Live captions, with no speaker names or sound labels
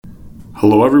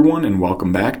Hello everyone and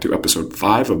welcome back to episode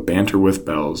 5 of Banter with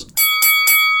Bells.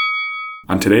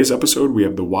 On today's episode we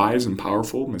have the wise and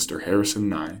powerful Mr. Harrison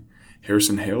Nye.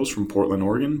 Harrison hails from Portland,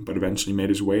 Oregon, but eventually made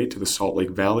his way to the Salt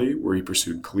Lake Valley where he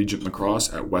pursued collegiate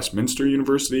lacrosse at Westminster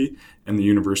University and the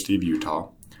University of Utah.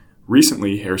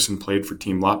 Recently, Harrison played for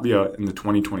Team Latvia in the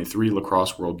 2023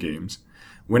 Lacrosse World Games.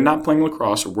 When not playing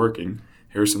lacrosse or working,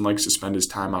 Harrison likes to spend his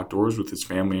time outdoors with his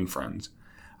family and friends.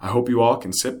 I hope you all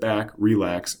can sit back,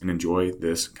 relax, and enjoy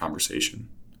this conversation.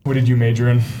 What did you major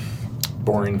in?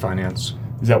 Boring finance.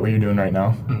 Is that what you're doing right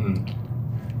now? Mm-hmm.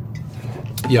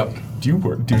 Yep. Do you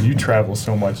work? Dude, you travel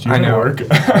so much. Do you know. Work?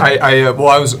 I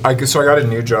got a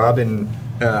new job in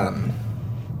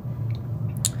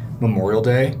Memorial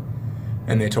Day,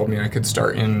 and they told me I could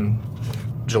start in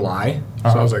July. So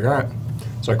I was like, all right.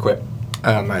 So I quit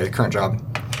my current job.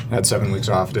 I had 7 weeks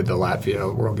off, did the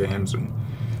Latvia World Games, and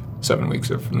 7 weeks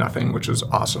of nothing, which was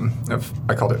awesome.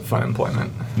 I called it fun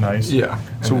employment. Nice. Yeah.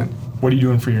 So what are you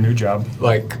doing for your new job?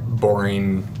 Like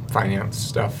boring finance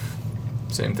stuff.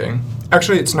 Same thing.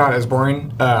 Actually, it's not as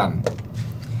boring.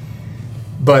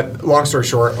 But long story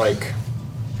short,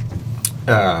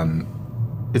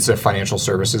 it's a financial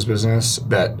services business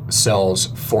that sells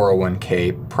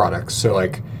 401k products. So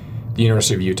the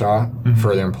University of Utah,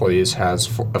 for their employees, has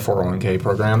a 401k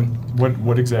program.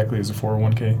 What exactly is a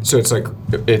 401k? So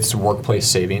it's workplace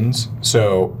savings.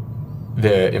 So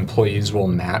the employees will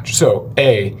match. So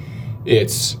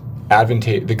it's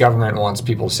advantageous. The government wants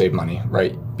people to save money,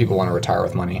 right? People want to retire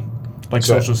with money. Like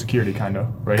Social Security, kind of,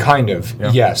 right? Kind of,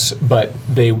 yeah. Yes. But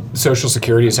Social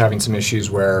Security is having some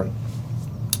issues where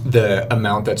the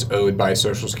amount that's owed by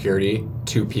Social Security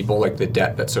to people, like the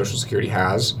debt that Social Security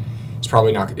has, it's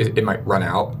probably not. It might run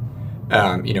out,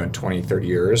 in 20, 30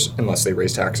 years unless they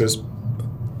raise taxes.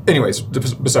 Anyways,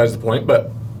 besides the point.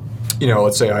 But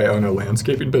let's say I own a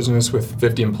landscaping business with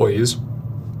 50 employees.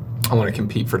 I want to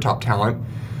compete for top talent.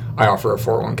 I offer a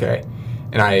 401k,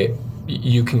 and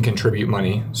you can contribute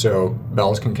money. So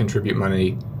Bells can contribute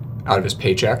money out of his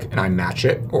paycheck, and I match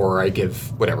it, or I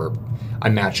give whatever. I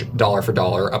match dollar for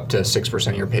dollar up to 6%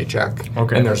 of your paycheck.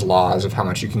 Okay. And there's laws of how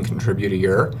much you can contribute a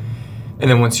year. And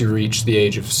then once you reach the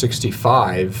age of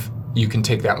 65, you can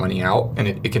take that money out, and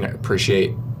it can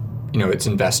appreciate. It's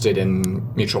invested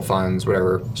in mutual funds,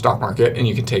 whatever, stock market, and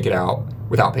you can take it out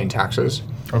without paying taxes.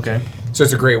 Okay. So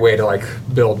it's a great way to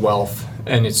build wealth,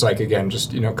 and it's again,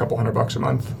 just a couple $100 a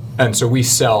month. And so we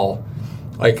sell,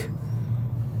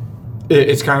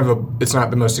 it's kind of it's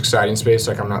not the most exciting space.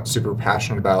 I'm not super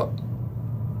passionate about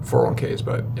 401ks,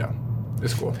 but yeah.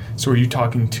 It's cool. So are you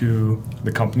talking to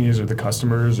the companies or the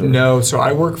customers? Or? No, so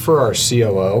I work for our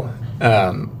COO,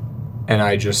 and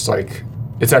I just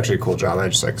it's actually a cool job. I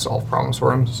just solve problems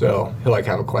for him. So he'll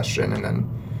have a question, and then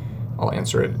I'll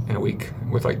answer it in a week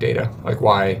with data.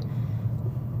 Why,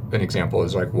 an example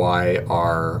is why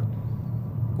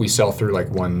we sell through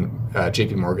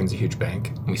JP Morgan's a huge bank,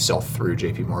 and we sell through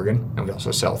JP Morgan, and we also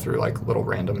sell through little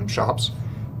random shops.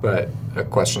 But a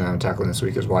question I'm tackling this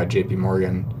week is why JP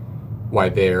Morgan, why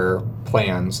their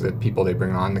plans, the people they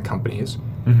bring on, the companies,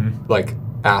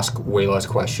 ask way less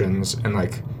questions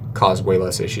and cause way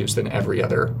less issues than every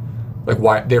other.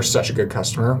 Why they're such a good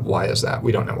customer? Why is that?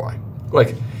 We don't know why.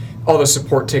 All the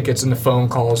support tickets and the phone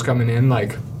calls coming in,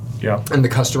 yeah, and the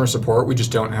customer support, we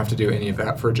just don't have to do any of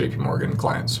that for JP Morgan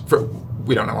clients.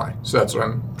 We don't know why. So that's what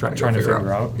I'm trying to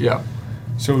figure out. Yeah.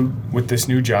 So with this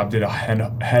new job, did a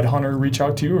headhunter reach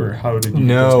out to you, or how did you get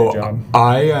this new job?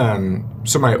 No,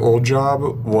 so my old job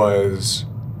was,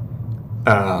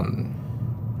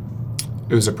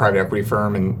 it was a private equity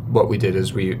firm, and what we did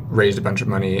is we raised a bunch of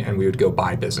money, and we would go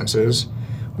buy businesses.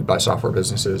 We'd buy software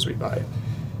businesses, we'd buy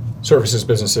services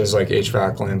businesses like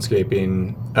HVAC,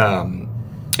 landscaping,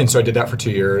 and so I did that for 2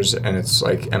 years, and it's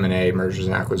M&A, mergers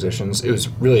and acquisitions. It was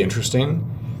really interesting.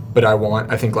 But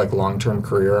I think long-term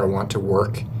career, I want to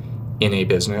work in a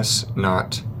business,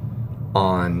 not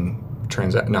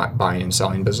not buying and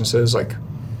selling businesses.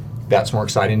 That's more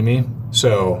exciting to me.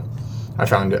 So I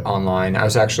found it online. I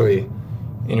was actually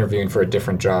interviewing for a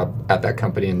different job at that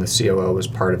company, and the COO was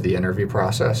part of the interview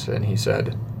process, and he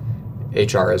said,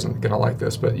 HR isn't going to like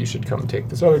this, but you should come take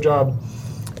this other job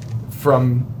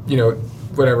from,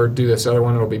 whatever, do this other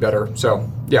one, it'll be better. So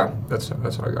yeah, that's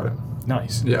how I got it.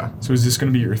 Nice. Yeah. So is this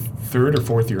going to be your third or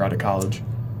fourth year out of college?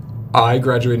 I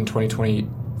graduated in 2020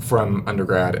 from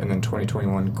undergrad, and then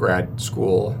 2021 grad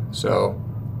school. So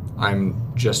I'm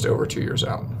just over 2 years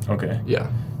out. Okay.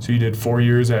 Yeah. So you did 4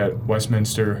 years at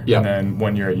Westminster, and then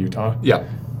 1 year at Utah? Yeah.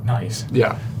 Nice.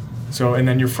 Yeah. So, and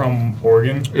then you're from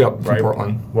Oregon? Yep, right?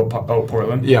 from Portland.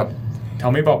 Portland? Yep.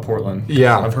 Tell me about Portland.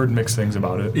 Yeah. I've heard mixed things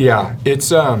about it. Yeah.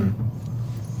 It's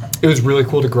it was really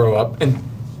cool to grow up, and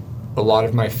a lot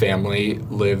of my family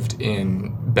lived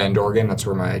in Bend, Oregon. That's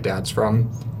where my dad's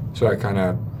from. So I kind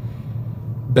of,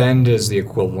 Bend is the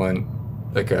equivalent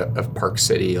like of Park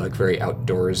City, like very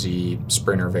outdoorsy,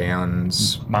 Sprinter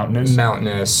vans.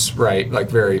 Mountainous, right. Like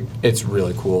it's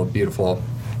really cool, beautiful.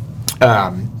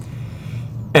 And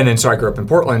then so I grew up in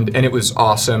Portland, and it was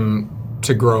awesome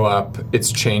to grow up.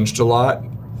 It's changed a lot,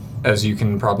 as you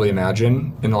can probably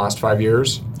imagine, in the last 5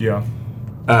 years. Yeah.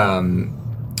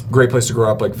 Great place to grow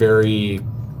up, like very,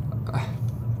 I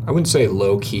wouldn't say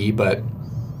low key, but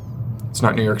it's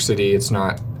not New York City, it's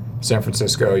not San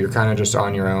Francisco. You're kind of just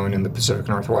on your own in the Pacific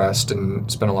Northwest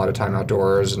and spend a lot of time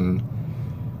outdoors and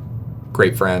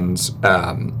great friends.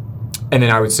 And then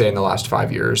I would say in the last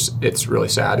 5 years, it's really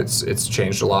sad. It's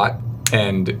changed a lot.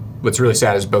 And what's really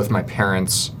sad is both my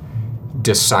parents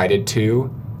decided to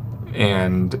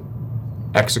and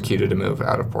executed a move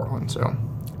out of Portland. So,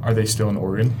 are they still in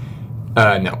Oregon?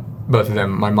 No, both of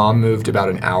them. My mom moved about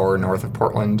an hour north of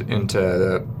Portland into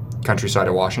the countryside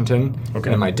of Washington.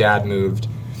 Okay. And my dad moved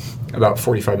about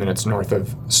 45 minutes north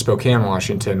of Spokane,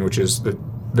 Washington, which is the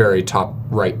very top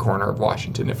right corner of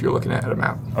Washington if you're looking at a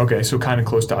map. Okay, so kind of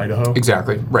close to Idaho?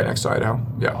 Exactly, right next to Idaho,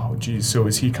 yeah. Oh, geez. So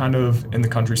is he kind of in the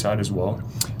countryside as well?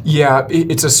 Yeah,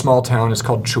 it's a small town. It's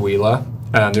called Chewelah.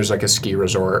 There's like a ski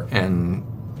resort and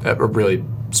a really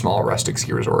small rustic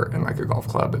ski resort and like a golf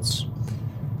club. It's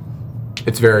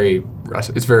very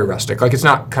rustic. Like it's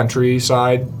not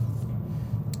countryside,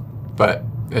 but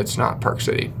it's not Park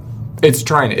City.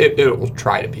 It will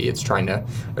try to be. It's trying to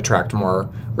attract more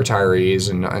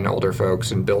retirees and older folks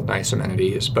and build nice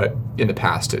amenities. But in the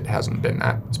past, it hasn't been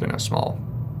that. It's been a small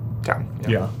town.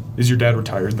 Yeah. Is your dad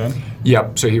retired then?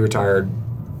 Yep. So he retired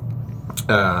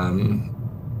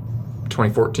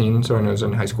 2014. So when I was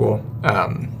in high school.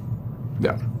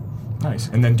 Yeah. Nice.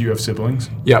 And then do you have siblings?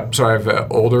 Yep. So I have I'm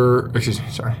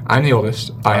the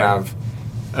oldest. I have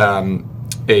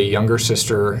a younger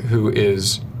sister who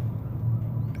is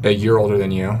a year older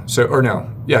than you.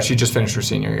 She just finished her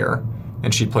senior year,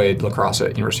 and she played lacrosse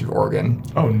at University of Oregon.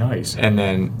 Oh, nice. And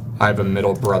then I have a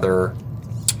middle brother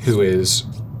who is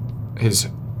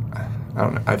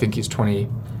I think he's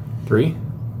 23.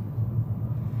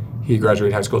 He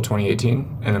graduated high school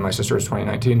 2018, and then my sister was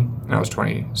 2019, and I was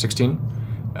 2016.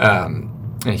 And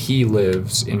he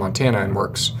lives in Montana and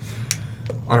works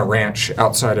on a ranch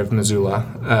outside of Missoula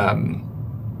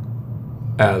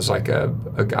as like a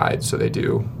guide. So they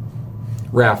do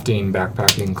rafting,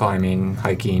 backpacking, climbing,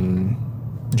 hiking,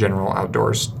 general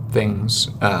outdoors things.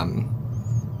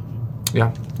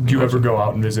 Yeah. Do you ever go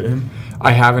out and visit him?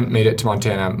 I haven't made it to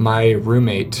Montana. My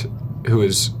roommate, who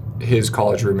is his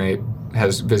college roommate,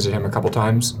 has visited him a couple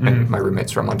times, and my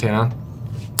roommate's from Montana.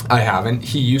 I haven't.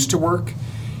 He used to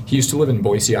live in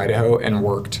Boise, Idaho, and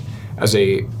worked as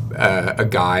a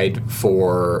guide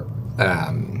for,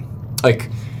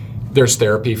 there's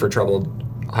therapy for troubled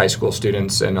high school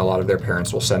students, and a lot of their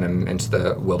parents will send them into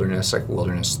the wilderness, like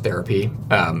wilderness therapy,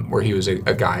 where he was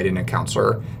a guide and a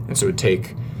counselor, and so it would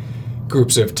take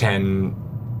groups of 10,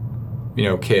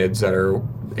 kids that are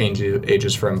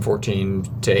ages from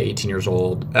 14 to 18 years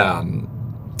old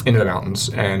into the mountains,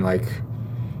 and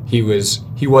he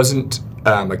wasn't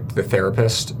the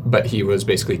therapist, but he was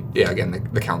basically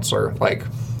the counselor,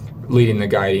 leading the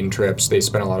guiding trips. They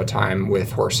spent a lot of time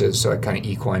with horses, so kind of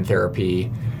equine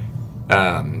therapy,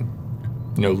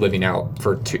 living out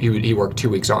for he worked 2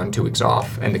 weeks on, 2 weeks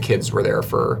off, and the kids were there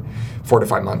for 4 to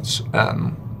 5 months,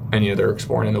 and they're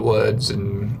exploring in the woods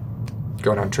and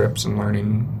going on trips and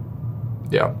learning.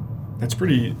 Yeah, that's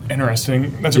pretty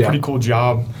interesting. That's a pretty cool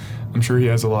job. I'm sure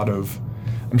he's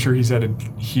had to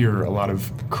hear a lot of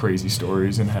crazy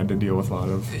stories and had to deal with a lot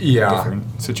of different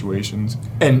situations.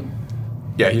 And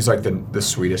he's like the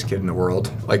sweetest kid in the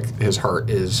world. Like, his heart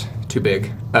is too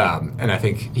big. And I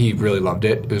think he really loved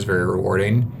it. It was very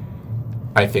rewarding.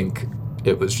 I think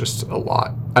it was just a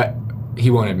lot. He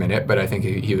won't admit it, but I think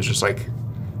he was just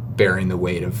bearing the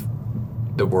weight of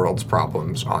the world's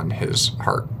problems on his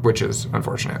heart, which is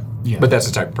unfortunate. Yeah. But that's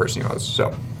the type of person he was.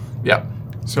 So, yeah.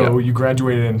 So you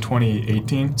graduated in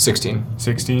 2018?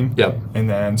 16. Yep. And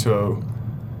then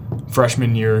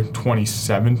freshman year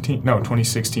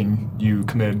 2016, you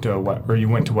committed you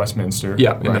went to Westminster.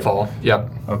 Yeah, in the fall.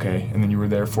 Yep. Okay, and then you were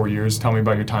there 4 years. Tell me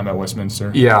about your time at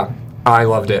Westminster. Yeah, I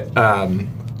loved it. I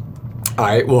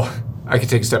could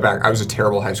take a step back. I was a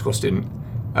terrible high school student.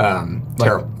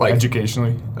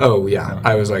 Educationally? Oh, yeah. No.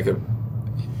 I was a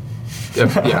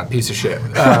piece of shit.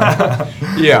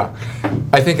 Yeah.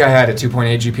 I think I had a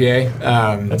 2.8 GPA.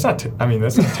 That's not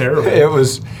terrible.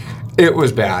 It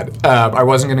was bad. I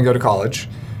wasn't going to go to college.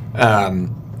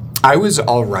 I was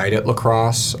all right at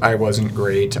lacrosse. I wasn't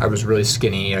great. I was really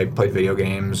skinny. I played video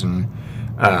games and.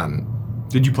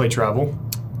 Did you play travel?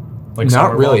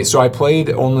 Not really. So I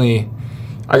played only.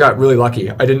 I got really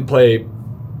lucky. I didn't play.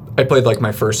 I played like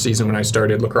my first season when I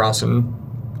started lacrosse in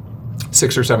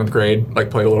 6th or 7th grade.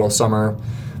 Like played a little summer,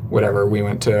 whatever. We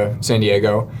went to San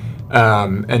Diego,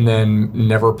 and then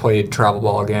never played travel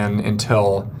ball again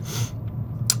until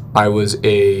I was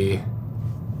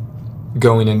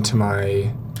going into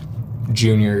my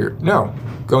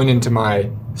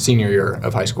senior year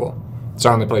of high school. So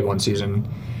I only played one season,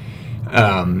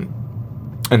 and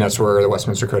that's where the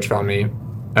Westminster coach found me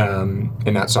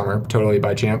in that summer, totally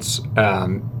by chance.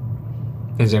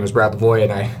 His name was Brad Lavoie,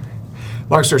 and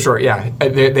long story short,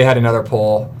 they had another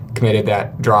poll committed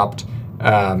that dropped,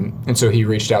 and so he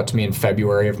reached out to me in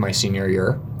February of my senior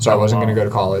year. So I wasn't going to go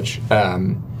to college,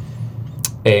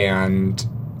 and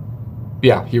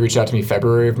he reached out to me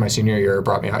February of my senior year,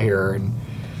 brought me out here, and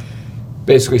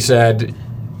basically said,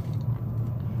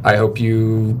 I hope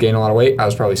you gain a lot of weight. I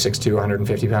was probably 6'2",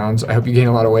 150 pounds. I hope you gain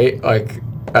a lot of weight. Like,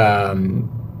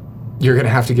 you're going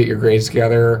to have to get your grades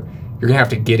together. You're going to have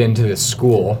to get into this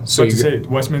school. So to say,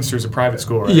 Westminster is a private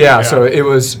school, right? Yeah, so it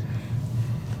was,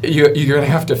 you're going to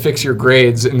have to fix your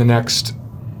grades in the next,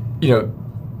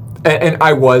 and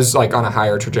I was like on a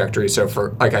higher trajectory. So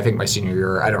for like, I think my senior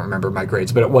year, I don't remember my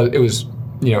grades, but it was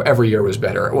every year was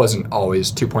better. It wasn't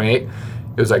always 2.8.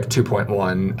 It was like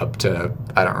 2.1 up to,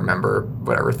 I don't remember,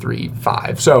 whatever,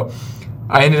 3.5. So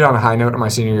I ended on a high note in my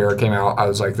senior year. I came out, I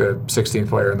was like the 16th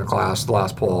player in the class, the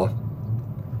last poll,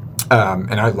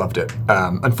 and I loved it.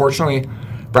 Unfortunately,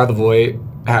 Brad Lavoie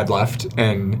had left,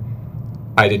 and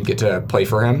I didn't get to play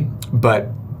for him. But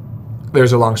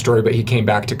there's a long story, but he came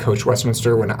back to coach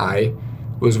Westminster when I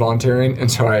was volunteering, and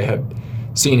so I had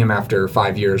seen him after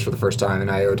 5 years for the first time,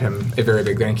 and I owed him a very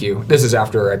big thank you. This is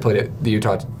after I played at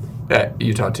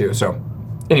Utah too. So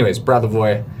anyways, Brad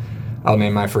Lavoie, I'll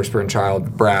name my firstborn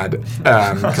child Brad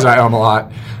because I owe him a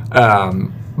lot.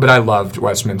 But I loved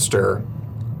Westminster.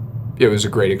 It was a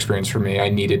great experience for me. I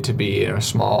needed to be in a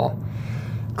small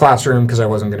classroom because I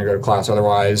wasn't going to go to class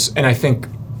otherwise. And I think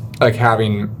like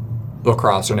having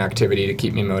lacrosse or an activity to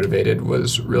keep me motivated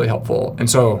was really helpful. And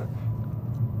so,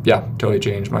 totally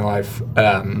changed my life.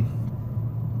 I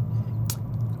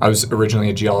was originally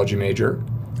a geology major.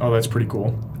 Oh, that's pretty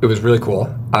cool. It was really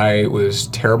cool. I was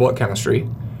terrible at chemistry.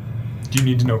 Do you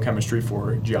need to know chemistry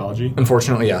for geology?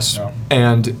 Unfortunately, yes. No.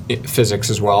 And physics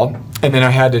as well. And then I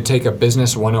had to take a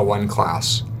Business 101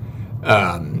 class.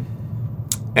 And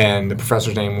the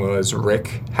professor's name was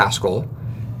Rick Haskell.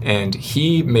 And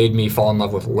he made me fall in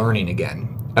love with learning again.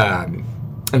 And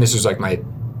this was like my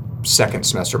second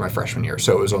semester of my freshman year,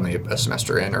 so it was only a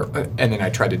semester in, and then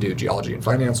I tried to do geology and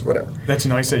finance, whatever. That's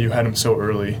nice that you had him so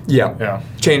early. Yeah.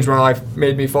 Changed my life,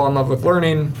 made me fall in love with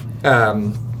learning.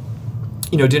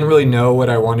 Didn't really know what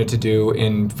I wanted to do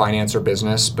in finance or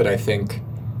business, but I think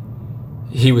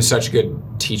he was such a good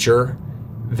teacher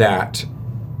that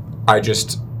I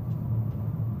just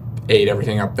ate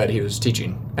everything up that he was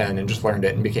teaching and then just learned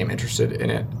it and became interested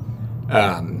in it.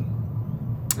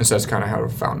 And so that's kind of how I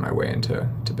found my way into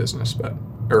business,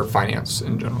 or finance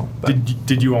in general. But.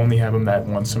 Did you only have him that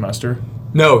one semester?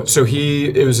 No, so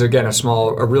it was again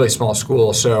a really small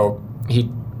school, so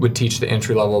he would teach the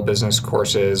entry level business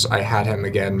courses. I had him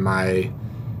again my,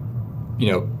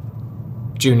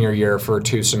 junior year for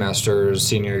 2 semesters,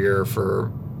 senior year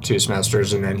for 2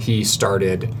 semesters, and then he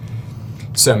started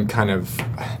some kind of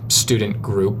student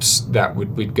groups that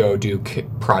we'd go do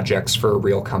projects for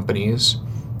real companies.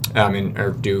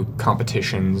 Or do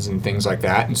competitions and things like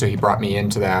that. And so he brought me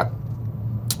into that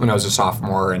when I was a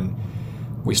sophomore, and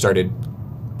we started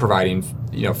providing,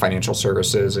 financial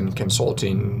services and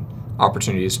consulting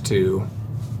opportunities to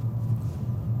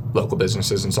local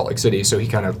businesses in Salt Lake City. So he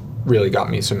kind of really got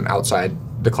me some outside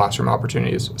the classroom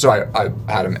opportunities. So I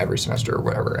had him every semester or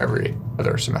whatever, every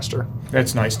other semester.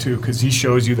 That's nice too, because he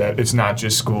shows you that it's not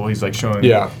just school. He's like showing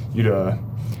you to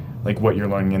like what you're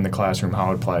learning in the classroom,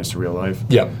 how it applies to real life.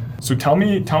 Yeah. So tell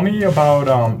me about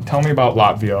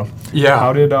Latvia. Yeah.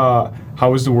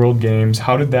 How was the World Games?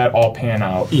 How did that all pan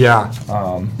out? Yeah.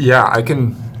 I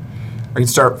can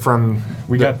start from.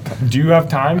 Do you have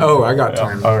time? Oh, I got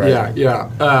time. All right. Yeah.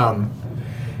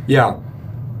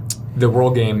 The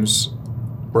World Games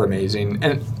were amazing,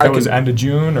 and that was end of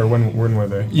June, or when were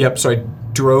they? Yep. So I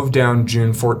drove down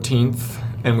June 14th,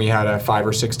 and we had a 5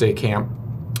 or 6 day camp.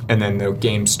 And then the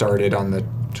game started on the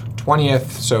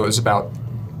 20th, so it was about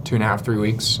 2.5, 3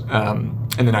 weeks. And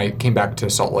then I came back to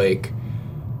Salt Lake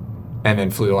and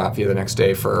then flew to Latvia the next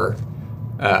day for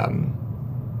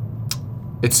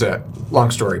it's a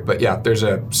long story, but yeah, there's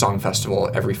a song festival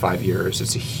every 5 years.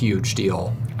 It's a huge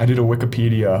deal. I did a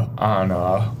Wikipedia on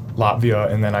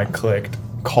Latvia, and then I clicked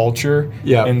culture,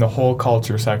 and the whole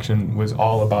culture section was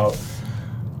all about,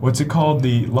 what's it called?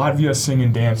 The Latvia Sing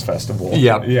and Dance Festival.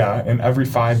 Yeah. Yeah, and every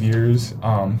 5 years,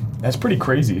 that's pretty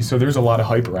crazy. So there's a lot of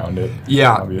hype around it.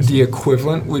 Yeah, obviously. the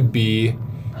equivalent would be,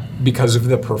 because of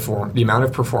the amount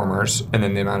of performers and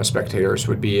then the amount of spectators,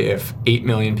 would be if 8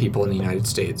 million people in the United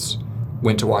States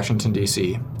went to Washington,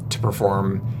 D.C. to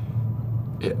perform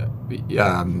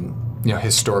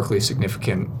historically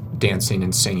significant dancing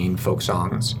and singing folk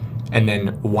songs, and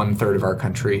then 1/3 of our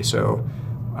country, so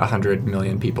 100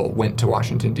 million people, went to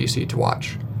Washington, D.C. to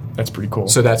watch. That's pretty cool.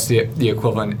 So that's the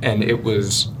equivalent, and it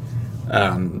was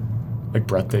like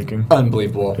breathtaking.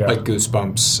 Unbelievable, yeah. Like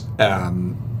goosebumps.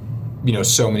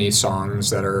 So many songs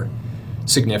that are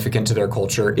significant to their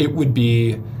culture. It would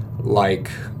be like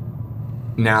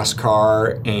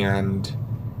NASCAR and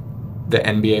the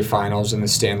NBA Finals and the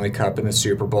Stanley Cup and the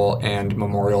Super Bowl and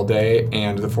Memorial Day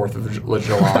and the 4th of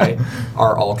July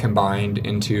are all combined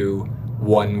into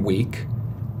 1 week.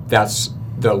 That's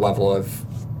the level of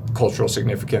cultural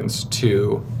significance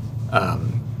to the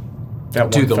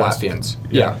Latvians.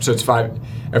 Yeah, so it's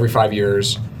every 5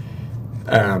 years.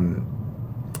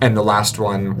 And the last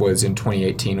one was in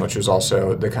 2018, which was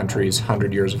also the country's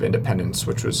 100 years of independence,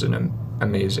 which was an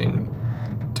amazing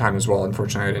time as well.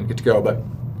 Unfortunately, I didn't get to go, but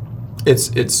it's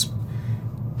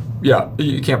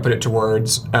you can't put it to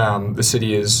words. The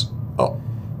city is a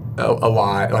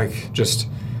lot, like just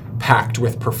packed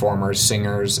with performers,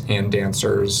 singers, and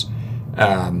dancers.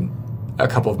 A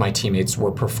couple of my teammates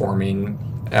were performing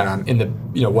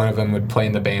one of them would play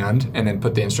in the band and then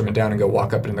put the instrument down and go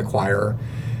walk up in the choir.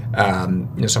 Some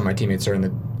of my teammates are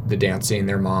in the dancing,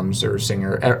 their moms are a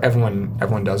singer.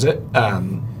 Everyone does it.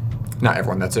 Not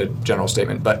everyone, that's a general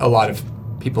statement, but a lot of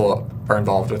people are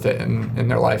involved with it in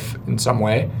their life in some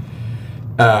way.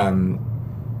 And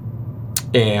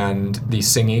the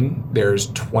singing, there's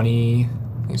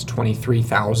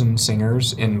 23,000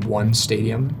 singers in one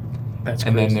stadium. That's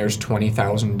and crazy. Then there's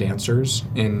 20,000 dancers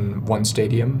in one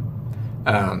stadium.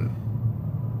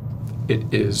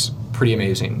 It is pretty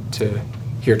amazing to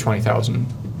hear 20,000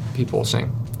 people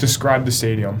sing. Describe the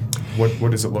stadium.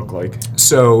 What does it look like?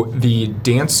 So the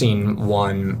dancing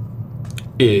one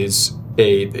is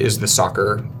the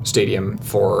soccer stadium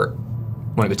for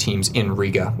one of the teams in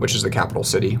Riga, which is the capital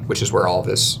city, which is where a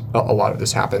lot of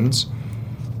this happens.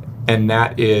 And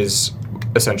that is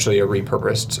essentially a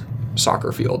repurposed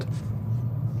soccer field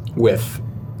with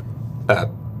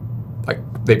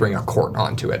they bring a court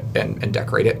onto it and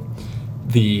decorate it.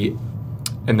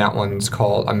 And that one's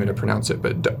called, I'm going to pronounce it,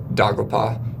 but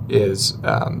Dagopa is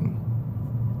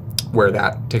where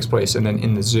that takes place. And then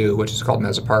in the zoo, which is called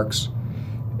Meza Parks,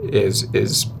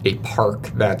 is a park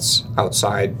that's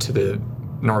outside to the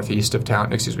northwest of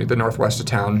town.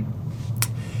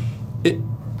 It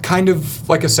kind of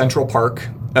like a central park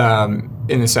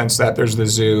in the sense that there's the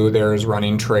zoo, there's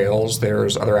running trails,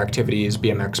 there's other activities,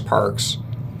 BMX parks,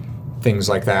 things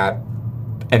like that.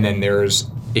 And then there's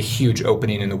a huge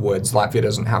opening in the woods. Latvia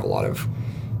doesn't have a lot of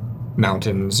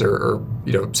mountains or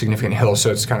significant hills,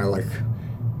 so it's kind of like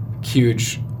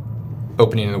huge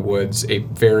opening in the woods, a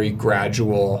very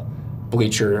gradual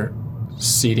bleacher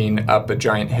seating up a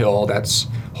giant hill that's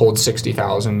holds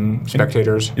 60,000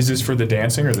 spectators. And is this for the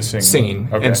dancing or the singing? Singing.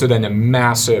 Okay. And so then a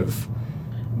massive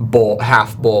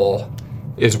half bowl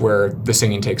is where the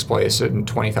singing takes place, and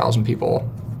 20,000 people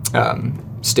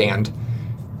stand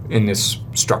in this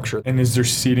structure. And is there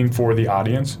seating for the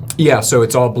audience? Yeah, so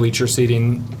it's all bleacher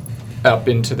seating up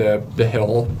into the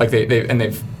hill. Like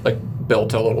they've like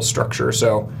built a little structure.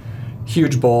 So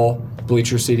huge bowl,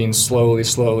 bleacher seating, slowly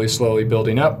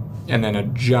building up, and then a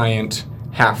giant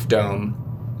half dome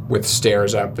with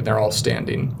stairs up, and they're all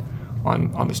standing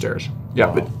on the stairs. Yeah,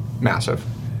 wow. But massive.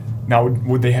 Now,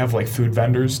 would they have like food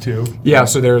vendors too? Yeah,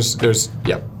 so there's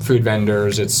food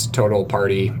vendors. It's total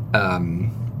party.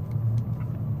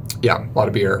 A lot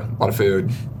of beer, a lot of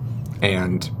food,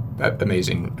 and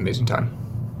amazing time.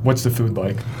 What's the food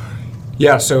like?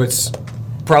 Yeah, so it's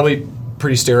probably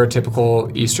pretty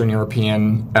stereotypical Eastern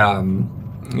European. A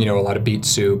lot of beet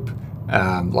soup,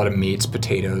 a lot of meats,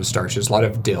 potatoes, starches, a lot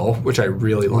of dill, which I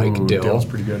really like. Dill. Dill's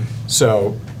pretty good.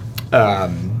 So,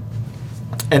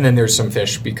 and then there's some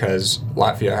fish because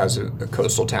Latvia has a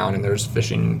coastal town and there's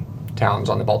fishing towns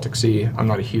on the Baltic Sea. I'm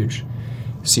not a huge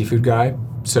seafood guy,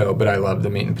 but I love the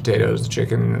meat and potatoes, the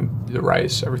chicken, the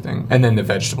rice, everything. And then the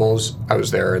vegetables. I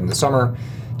was there in the summer.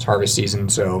 It's harvest season,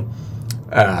 so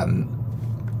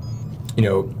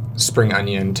spring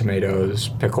onion, tomatoes,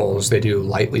 pickles. They do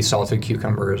lightly salted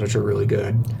cucumbers, which are really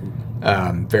good.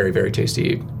 Very, very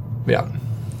tasty. Yeah.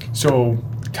 So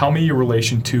tell me your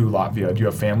relation to Latvia. Do you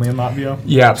have family in Latvia?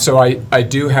 Yeah, so I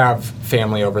do have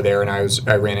family over there, and I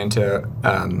ran into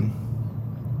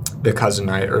the cousin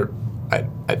I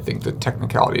think the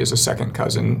technicality is a second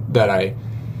cousin that I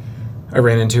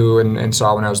ran into and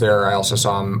saw when I was there. I also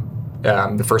saw him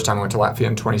the first time I went to Latvia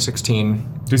in 2016.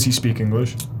 Does he speak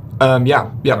English?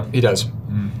 Yeah, he does.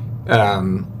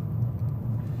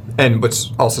 And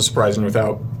what's also surprising,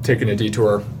 without taking a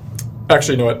detour,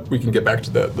 actually, you know what? We can get back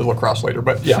to the lacrosse later,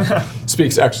 but yeah,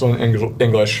 speaks excellent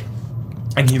English.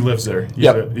 And he lives there?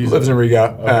 He lives in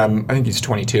Riga. Okay. I think he's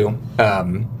 22.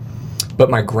 But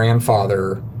my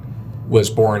grandfather was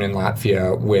born in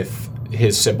Latvia with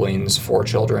his siblings, 4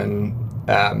 children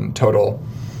total,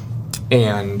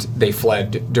 and they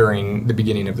fled during the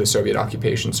beginning of the Soviet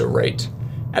occupation, so right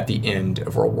at the end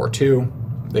of World War II.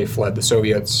 They fled the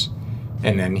Soviets,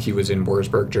 and then he was in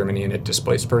Wurzburg, Germany, in a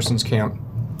displaced persons camp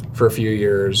for a few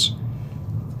years,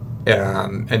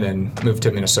 and then moved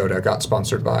to Minnesota, got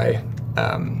sponsored by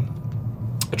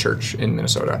a church in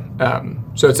Minnesota.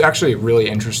 So it's actually a really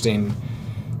interesting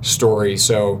story.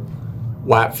 So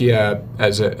Latvia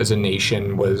as a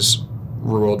nation was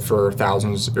ruled for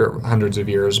thousands or hundreds of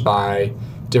years by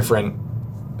different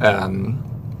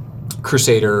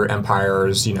crusader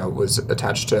empires. Was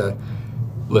attached to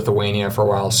Lithuania for a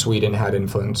while. Sweden had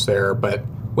influence there, but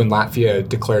when Latvia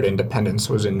declared independence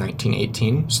was in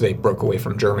 1918, so they broke away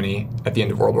from Germany at the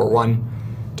end of World War I,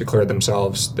 declared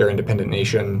themselves their independent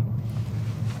nation.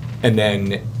 And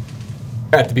then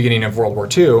at the beginning of World War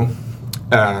II,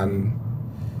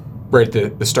 right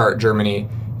at the start, Germany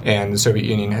and the Soviet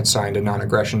Union had signed a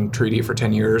non-aggression treaty for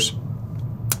 10 years,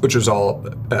 which was all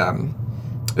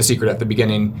a secret at the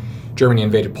beginning. Germany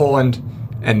invaded Poland,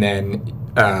 and then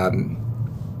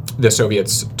the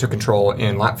Soviets took control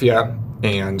in Latvia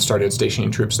and started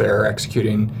stationing troops there,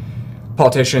 executing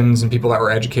politicians and people that were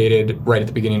educated right at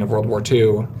the beginning of World War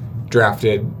II,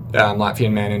 drafted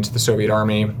Latvian men into the Soviet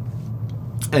army,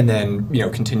 and then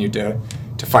continued to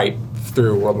fight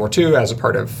through World War II as a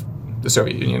part of the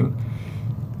Soviet Union.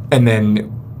 And then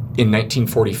in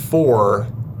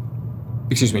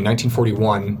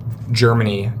 1941,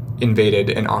 Germany invaded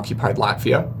and occupied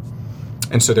Latvia.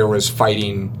 And so there was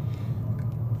fighting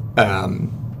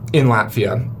in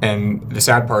Latvia. And the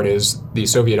sad part is the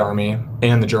Soviet army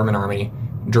and the German army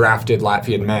drafted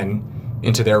Latvian men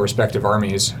into their respective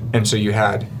armies. And so you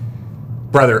had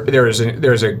there's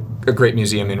a great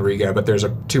museum in Riga, but there's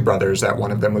 2 brothers that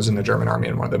one of them was in the German army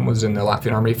and one of them was in the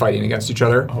Latvian army fighting against each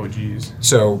other. Oh, geez.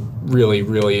 So really,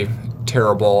 really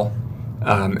terrible.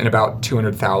 And about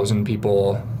 200,000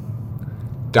 people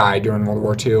died during World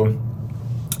War II.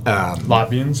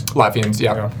 Latvians,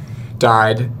 yeah,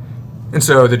 died. And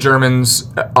so the Germans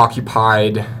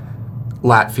occupied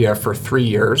Latvia for 3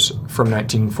 years, from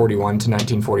 1941 to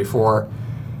 1944.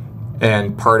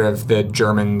 And part of the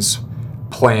Germans'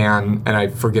 plan, and I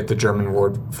forget the German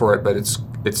word for it, but it's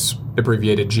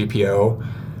abbreviated GPO,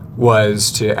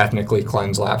 was to ethnically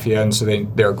cleanse Latvia. And so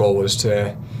their goal was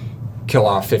to kill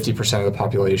off 50% of the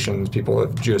population, people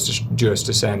of Jewish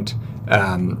descent,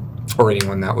 or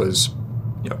anyone that was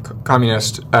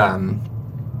communist.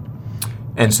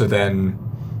 And so then,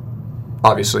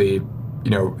 obviously,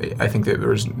 I think that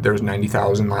there was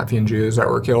 90,000 Latvian Jews that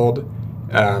were killed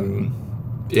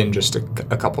in just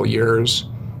a couple years.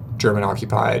 German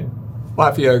occupied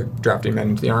Latvia, drafting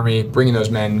men into the army, bringing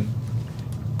those men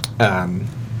to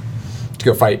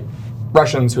go fight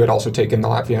Russians who had also taken the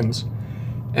Latvians.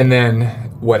 And then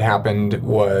what happened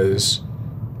was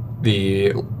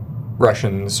the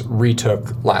Russians retook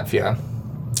Latvia.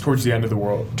 Towards the end of the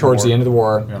war. The end of the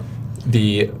war, yeah.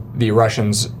 The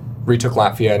Russians retook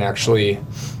Latvia, and actually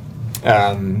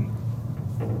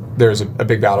there was a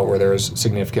big battle where there was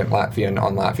significant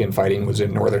Latvian fighting was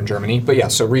in northern Germany. But yeah,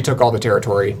 so retook all the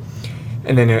territory.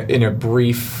 And then in a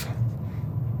brief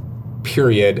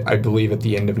period, I believe at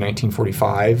the end of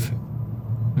 1945,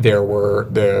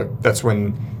 that's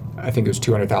when I think it was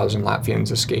 200,000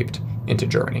 Latvians escaped into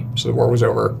Germany. So the war was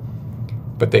over,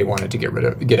 but they wanted to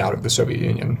get out of the Soviet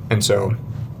Union. And so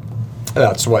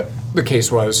that's what the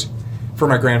case was for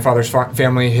my grandfather's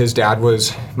family.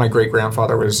 My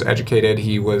great-grandfather was educated.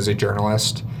 He was a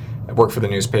journalist, worked for the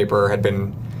newspaper, had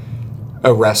been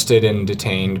arrested and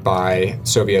detained by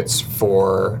Soviets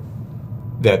for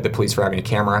the police for having a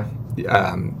camera.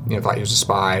 Thought he was a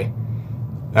spy.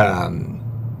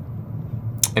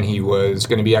 And he was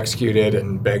going to be executed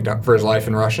and begged up for his life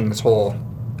in Russia, this whole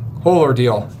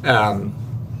ordeal. And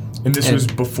this was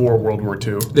before World War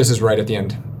II? This is right at the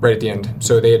end. right at the end.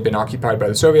 So they had been occupied by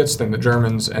the Soviets, then the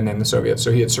Germans, and then the Soviets.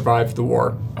 So he had survived the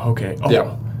war. Okay. Oh,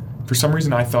 yeah. For some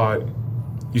reason, I thought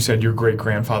you said your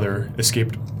great-grandfather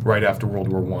escaped right after World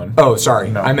War One. Oh, sorry.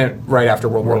 No. I meant right after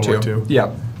World War II. II.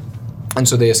 Yeah. And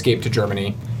so they escaped to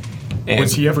Germany. And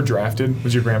was he ever drafted?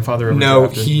 Was your grandfather ever no,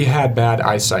 drafted? he had bad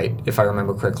eyesight, if I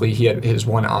remember correctly. He had his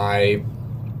one eye,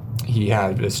 he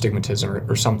had astigmatism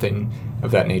or something of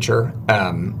that nature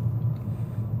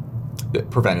that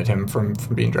prevented him from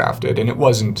being drafted. And it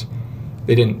wasn't,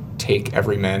 they didn't take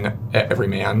every man.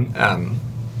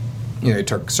 They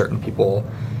took certain people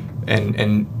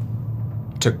and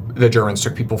the Germans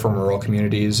took people from rural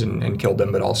communities and killed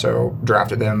them, but also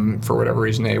drafted them for whatever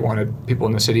reason. They wanted people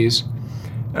in the cities.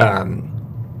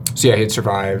 So yeah, he had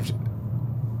survived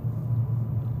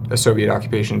a Soviet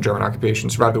occupation, German occupation,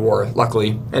 survived the war,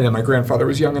 luckily. And then my grandfather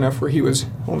was young enough where he was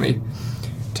only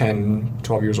 10,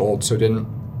 12 years old, so didn't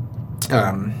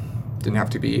have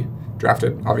to be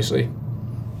drafted, obviously.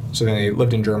 So then they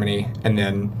lived in Germany, and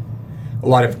then a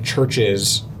lot of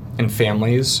churches and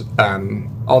families,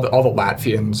 all the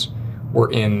Latvians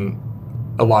were in,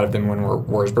 a lot of them were in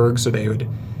Wurzburg, so they would,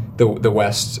 the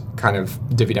West kind of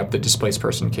divvied up the displaced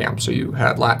person camp. So you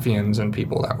had Latvians and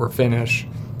people that were Finnish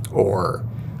or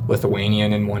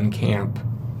Lithuanian in one camp,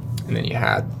 and then you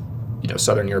had,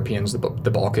 Southern Europeans, the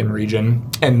Balkan region.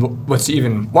 And what's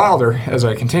even wilder, as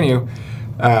I continue,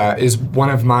 is one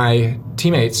of my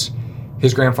teammates,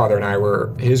 his grandfather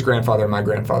and my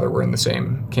grandfather were in the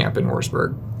same camp in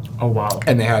Wurzburg. Oh, wow.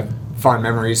 And they had fond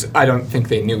memories. I don't think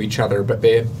they knew each other, but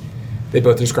they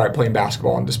both described playing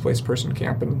basketball in displaced person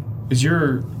camp. And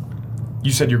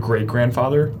you said your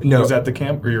great-grandfather was at the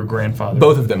camp, or your grandfather?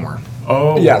 Both of them were.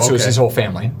 Oh, yeah. Okay. So it was his whole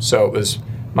family. So it was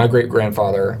my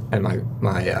great-grandfather and my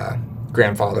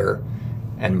grandfather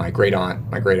and my great-aunt,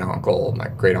 my great-uncle, my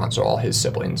great-aunt, so all his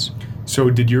siblings. So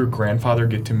did your grandfather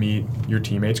get to meet your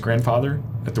teammate's grandfather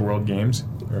at the World Games?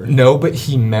 Or? No, but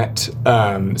he met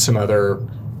some other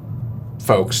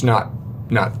folks, not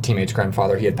the teammate's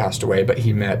grandfather. He had passed away, but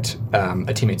he met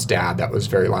a teammate's dad that was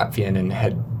very Latvian and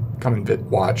had come and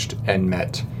watched and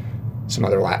met some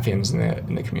other Latvians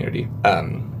in the community.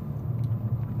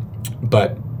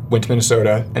 But went to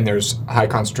Minnesota, and there's high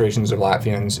concentrations of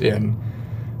Latvians in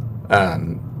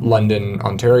London,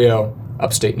 Ontario,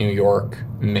 upstate New York,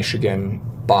 Michigan,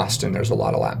 Boston. There's a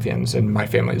lot of Latvians, and my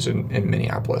family's in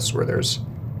Minneapolis, where there's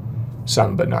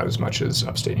some, but not as much as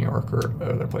upstate New York or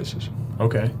other places.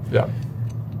 Okay. Yeah.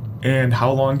 And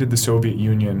how long did the Soviet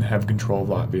Union have control of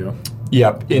Latvia?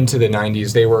 Yep, into the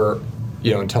 90s. They were,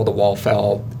 until the wall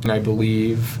fell, and I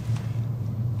believe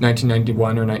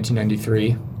 1991 or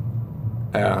 1993.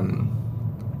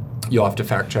 You'll have to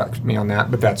fact check me on that,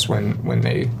 but that's when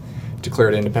they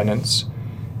declared independence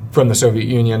from the Soviet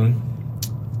Union,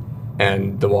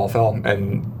 and the wall fell,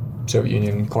 and Soviet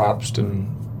Union collapsed,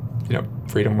 and they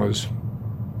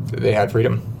had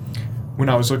freedom. When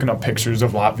I was looking up pictures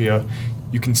of Latvia,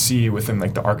 you can see within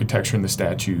the architecture and the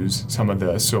statues some of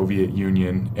the Soviet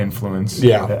Union influence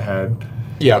that had.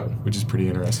 Yeah, which is pretty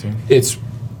interesting. It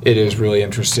is really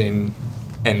interesting,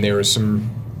 and there was some.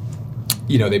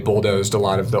 They bulldozed a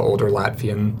lot of the older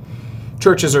Latvian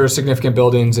churches or significant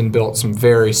buildings and built some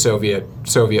very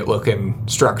Soviet-looking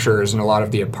structures, and a lot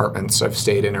of the apartments I've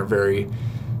stayed in are very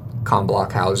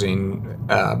con-block housing.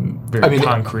 Very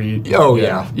concrete. Oh,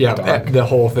 yeah. The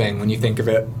whole thing, when you think of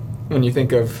it,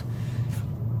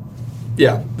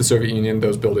 the Soviet Union,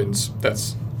 those buildings,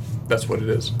 that's what it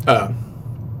is.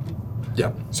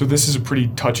 Yeah. So this is a pretty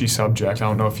touchy subject. I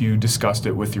don't know if you discussed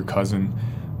it with your cousin,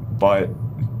 but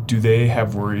do they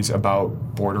have worries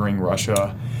about bordering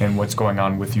Russia and what's going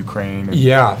on with Ukraine?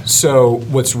 Yeah. So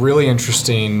what's really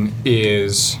interesting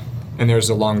is, and there's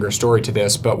a longer story to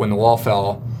this, but when the wall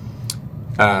fell,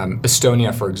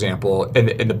 Estonia, for example, and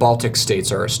the Baltic states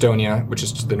are Estonia, which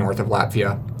is to the north of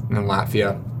Latvia, and then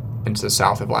Latvia, and to the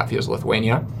south of Latvia is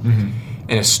Lithuania. Mm-hmm.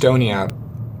 And Estonia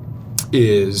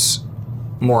is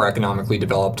more economically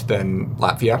developed than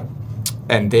Latvia,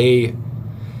 and they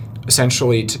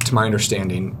essentially, to my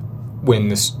understanding, when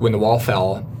the wall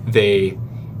fell, they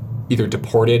either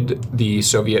deported the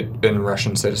Soviet and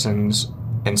Russian citizens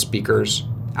and speakers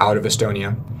out of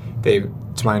Estonia. They,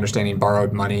 to my understanding,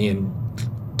 borrowed money and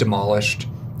demolished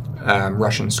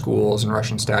Russian schools and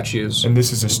Russian statues. And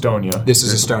this is Estonia? This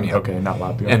is Estonia. Okay, not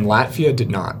Latvia. And Latvia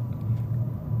did not.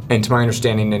 And to my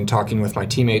understanding, in talking with my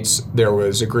teammates, there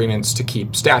was agreements to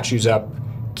keep statues up,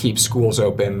 keep schools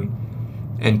open,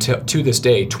 and to this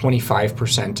day,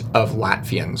 25% of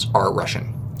Latvians are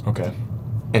Russian. Okay.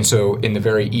 And so in the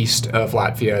very east of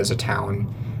Latvia is a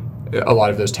town, a lot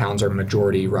of those towns are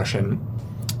majority Russian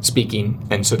speaking,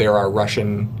 and so there are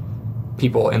Russian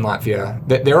people in Latvia.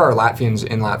 There are Latvians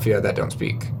in Latvia that don't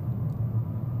speak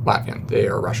Latvian. They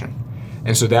are Russian.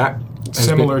 And so that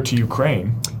similar to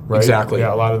Ukraine, right? Exactly.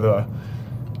 Yeah, a lot of the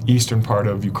eastern part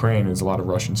of Ukraine is a lot of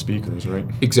Russian speakers, right?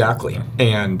 Exactly.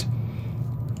 And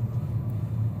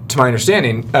to my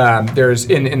understanding, there's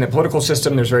in the political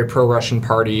system, there's very pro-Russian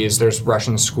parties, there's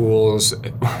Russian schools.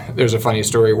 There's a funny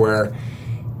story where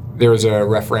there was a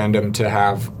referendum to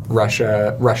have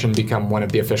Russian become one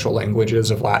of the official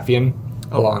languages of Latvian,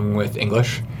 along with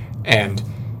English, and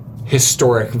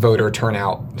historic voter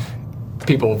turnout.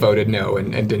 People voted no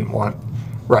and didn't want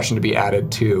Russian to be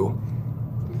added to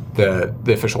the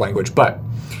official language. But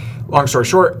long story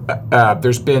short,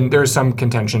 there's some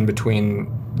contention between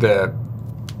the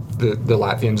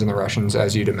Latvians and the Russians,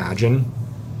 as you'd imagine,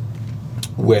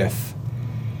 with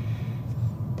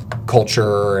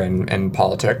culture and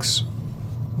politics.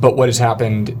 But what has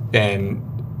happened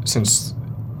since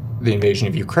the invasion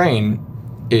of Ukraine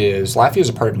is Latvia is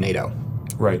a part of NATO.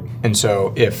 Right. And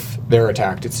so if they're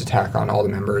attacked, it's attack on all the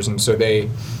members. And so the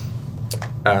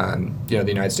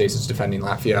United States is defending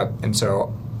Latvia. And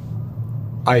so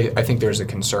I think there's a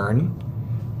concern,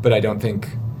 but I don't think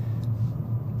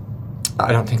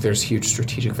there's huge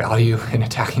strategic value in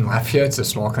attacking Latvia. It's a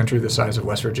small country the size of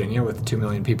West Virginia with 2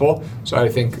 million people. So I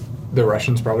think the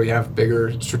Russians probably have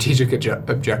bigger strategic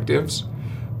objectives.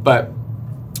 But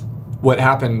what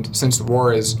happened since the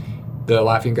war is the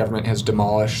Latvian government has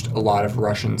demolished a lot of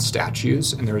Russian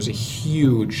statues, and there was a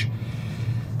huge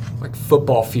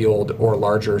football field or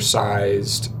larger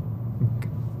sized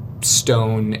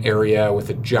stone area with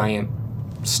a giant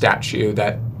statue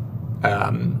that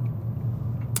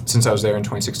since I was there in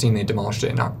 2016, they demolished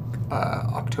it in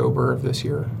October of this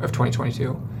year, of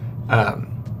 2022.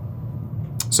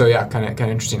 So yeah, kind of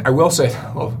interesting. I will say,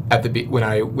 when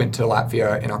I went to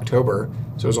Latvia in October,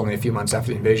 so it was only a few months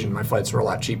after the invasion, my flights were a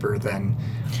lot cheaper than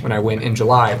when I went in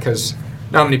July, because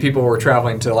not many people were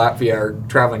traveling to Latvia or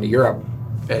traveling to Europe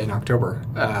in October.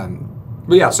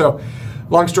 But yeah, so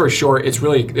long story short,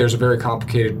 there's a very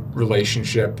complicated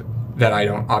relationship that I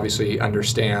don't obviously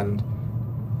understand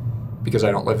because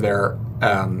I don't live there,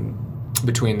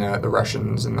 between the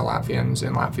Russians and the Latvians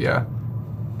in Latvia.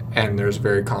 And there's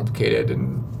very complicated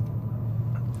and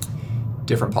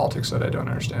different politics that I don't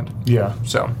understand. Yeah.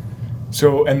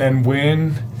 So, and then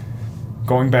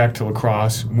going back to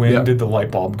lacrosse, when did the light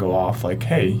bulb go off? Like,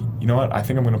 hey, you know what? I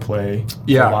think I'm going to play for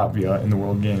Latvia in the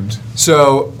World Games.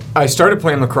 So I started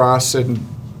playing lacrosse in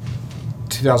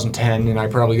 2010, and I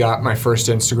probably got my first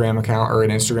Instagram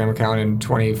account in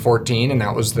 2014, and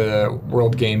that was the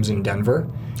World Games in Denver.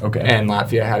 Okay. And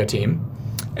Latvia had a team.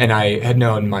 And I had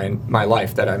known my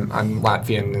life that I'm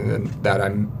Latvian and that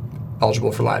I'm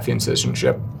eligible for Latvian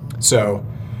citizenship. So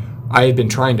I had been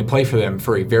trying to play for them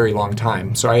for a very long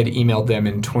time. So I had emailed them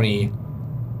I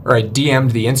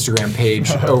DM'd the Instagram page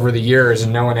over the years,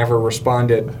 and no one ever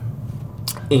responded.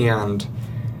 And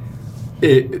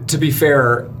to be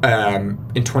fair,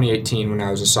 in 2018, when I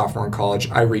was a sophomore in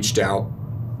college, I reached out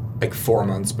 4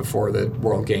 months before the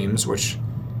World Games, which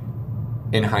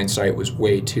in hindsight was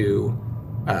way too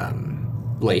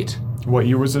late. What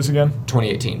year was this again?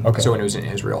 2018. Okay. So when it was in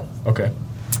Israel. Okay.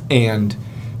 And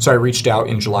so I reached out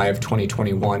in July of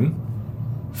 2021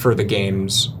 for the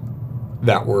games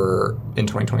that were in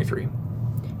 2023.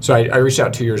 So I reached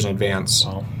out 2 years in advance.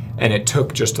 Wow. And it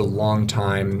took just a long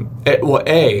time.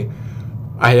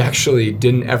 I actually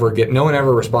didn't ever no one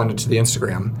ever responded to the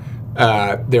Instagram.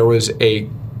 There's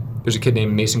a kid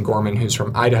named Mason Gorman who's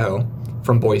from Idaho,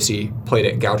 from Boise, played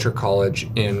at Goucher College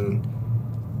in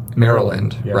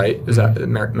Maryland, right? Is that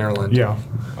Maryland? Yeah,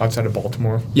 outside of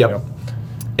Baltimore. Yep.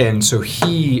 And so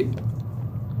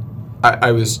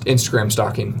I was Instagram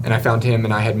stalking, and I found him,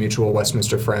 and I had mutual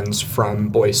Westminster friends from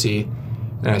Boise,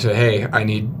 and I said, hey, I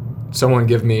need someone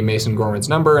give me Mason Gorman's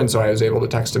number, and so I was able to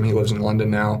text him. He lives in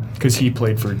London now. Because he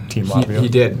played for Team Latvia. He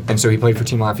did, and so he played for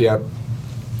Team Latvia,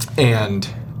 and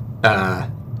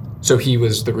so he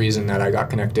was the reason that I got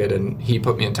connected, and he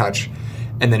put me in touch,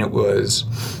 and then it was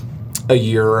a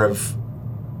year of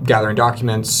gathering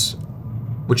documents,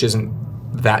 which isn't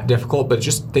that difficult, but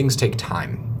just things take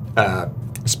time.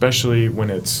 Especially when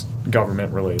it's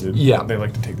government related. Yeah. They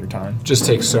like to take their time. Just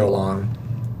takes so long.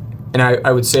 And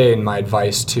I would say in my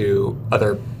advice to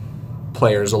other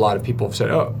players, a lot of people have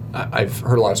said, I've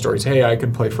heard a lot of stories, hey, I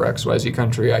could play for XYZ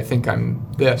country, I think I'm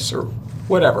this, or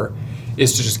whatever,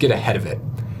 is to just get ahead of it.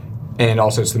 And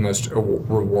also it's the most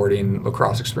rewarding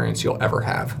lacrosse experience you'll ever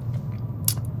have.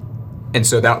 And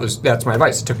so that's my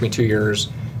advice. It took me 2 years.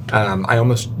 I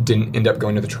almost didn't end up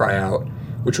going to the tryout,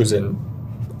 which was in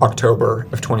October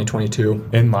of 2022.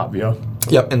 In Latvia.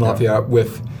 Yep, in Latvia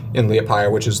in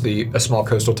Liepaja, which is a small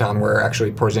coastal town where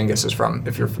actually Porzingis is from,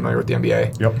 if you're familiar with the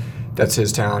NBA. Yep. That's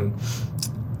his town.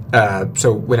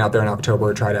 So went out there in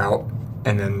October, tried out,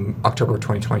 and then October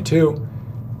 2022,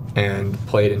 and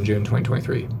played in June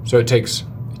 2023. So it takes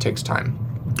time,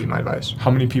 would be my advice.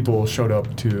 How many people showed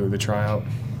up to the tryout?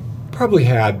 Probably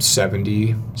had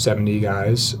 70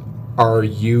 guys. Our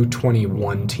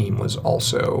U21 team was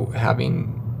also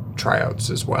having tryouts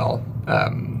as well,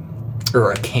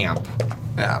 or a camp.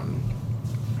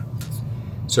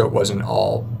 So it wasn't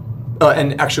all...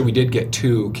 and actually, we did get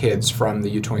 2 kids from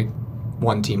the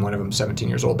U21 team, one of them 17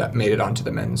 years old, that made it onto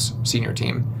the men's senior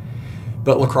team.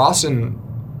 But lacrosse in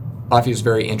Latvia is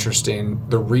very interesting.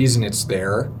 The reason it's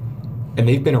there, and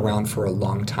they've been around for a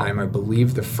long time. I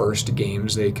believe the first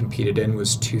games they competed in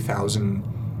was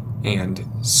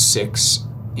 2006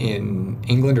 in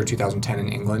England or 2010 in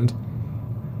England,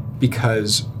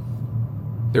 because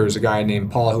there was a guy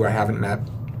named Paul, who I haven't met,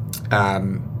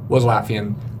 was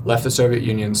Latvian, left the Soviet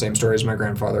Union, same story as my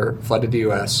grandfather, fled to the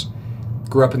U.S.,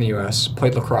 grew up in the U.S.,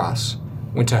 played lacrosse,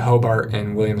 went to Hobart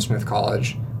and William Smith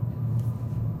College,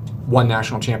 won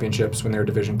national championships when they were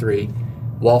Division III,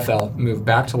 wall fell, moved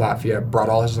back to Latvia, brought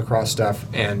all his lacrosse stuff,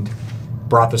 and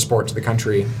brought the sport to the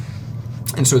country.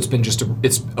 And so it's been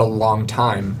it's a long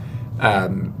time,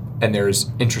 and there's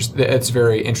interest. It's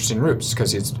very interesting roots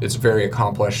because it's a very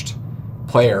accomplished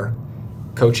player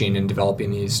coaching and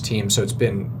developing these teams. So it's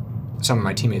been, some of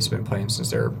my teammates have been playing since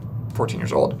they're 14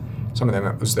 years old. Some of them,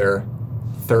 it was their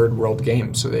 3rd World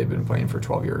Games, so they've been playing for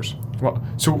 12 years. Well,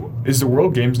 so is the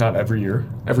World Games not every year?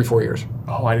 Every 4 years.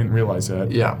 Oh, I didn't realize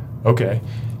that. Yeah. Okay.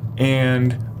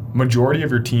 And majority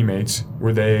of your teammates,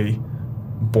 were they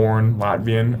born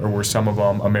Latvian, or were some of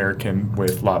them American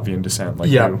with Latvian descent like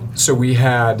you? So we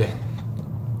had,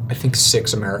 I think,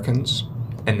 6 Americans,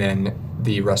 and then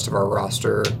the rest of our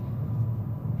roster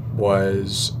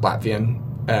was Latvian.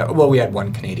 We had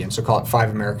 1 Canadian, so call it 5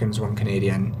 Americans, 1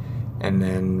 Canadian, and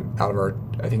then out of our,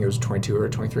 I think it was 22 or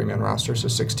 23-man roster, so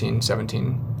 16,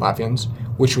 17 Latvians,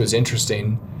 which was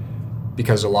interesting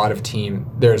because there's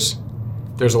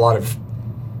a lot of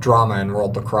drama in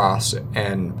world lacrosse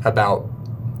and about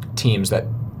teams that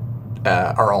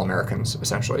are all Americans,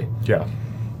 essentially. Yeah.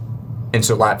 And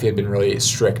so Latvia had been really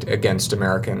strict against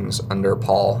Americans under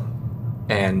Paul,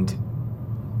 and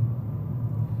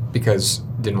because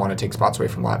didn't want to take spots away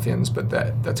from Latvians, but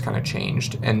that's kind of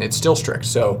changed, and it's still strict.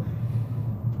 So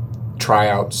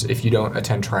tryouts, if you don't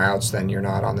attend tryouts, then you're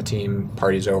not on the team.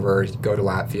 Party's over. Go to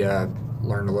Latvia,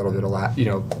 learn a little bit of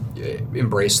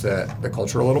embrace the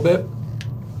culture a little bit.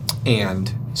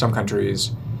 And some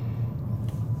countries,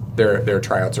 their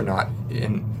tryouts are not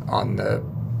in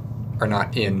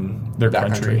their that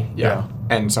country. Yeah.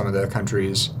 And some of the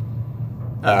countries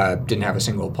didn't have a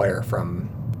single player from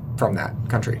that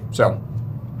country. So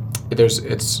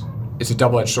it's a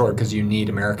double-edged sword because you need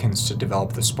Americans to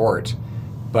develop the sport.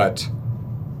 But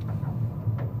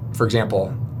for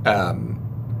example,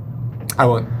 I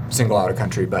won't single out a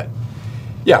country, but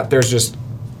yeah, there's just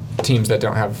teams that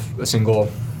don't have a single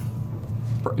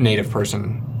native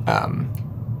person on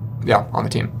the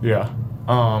team. Yeah.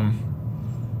 I'm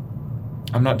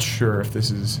not sure if this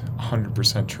is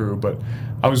 100% true, but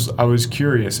I was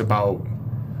curious about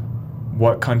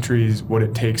what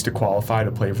it takes to qualify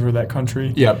to play for that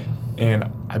country. Yep.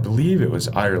 And I believe it was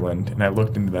Ireland, and I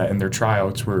looked into that, and their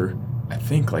tryouts were, I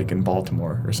think, like in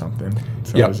Baltimore or something.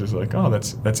 So I was just like, oh,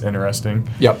 that's interesting.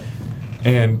 Yep.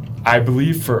 And I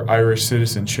believe for Irish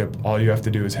citizenship, all you have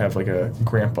to do is have like a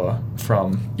grandpa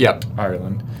from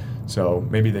Ireland. So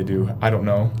maybe they do. I don't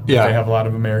know. Yeah. They have a lot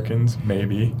of Americans,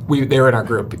 maybe. They were in our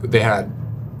group. They had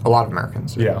a lot of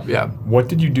Americans. Yeah. Yeah. What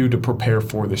did you do to prepare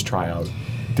for this tryout?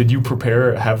 Did you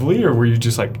prepare heavily, or were you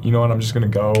just like, you know what, I'm just going to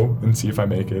go and see if I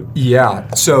make it?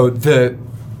 Yeah. So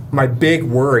my big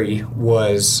worry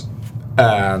was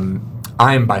I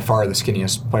am by far the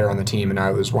skinniest player on the team, and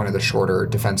I was one of the shorter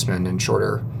defensemen and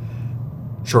shorter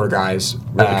guys.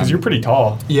 Because you're pretty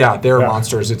tall. Yeah, they're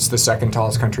monsters. It's the second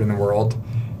tallest country in the world,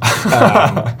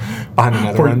 behind the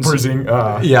Netherlands.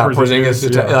 Porzingis.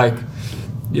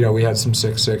 We had some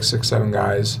 6'6", 6'7"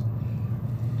 guys.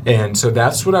 And so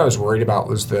that's what I was worried about,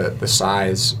 was the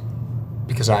size,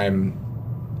 because I'm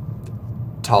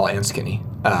tall and skinny.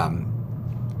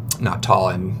 Not tall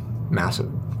and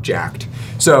massive, jacked.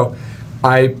 So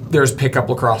there's pickup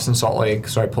lacrosse in Salt Lake,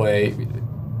 so I play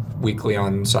weekly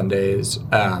on Sundays.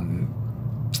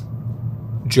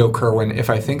 Joe Kerwin, if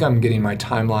I think I'm getting my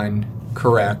timeline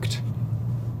correct,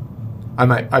 I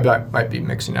might be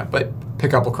mixing up, but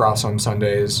pickup lacrosse on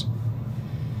Sundays,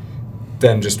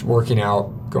 then just working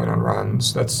out going on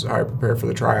runs. That's how I prepare for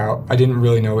the tryout. I didn't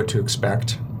really know what to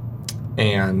expect,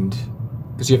 and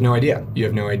because you have no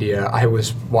idea. I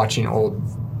was watching old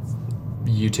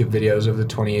YouTube videos of the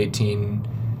 2018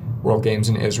 World Games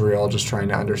in Israel, just trying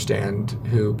to understand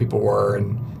who people were,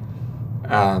 and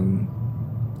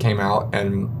came out,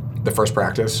 and the first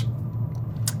practice,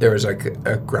 there was like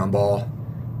a ground ball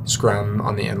scrum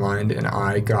on the inline, and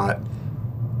I got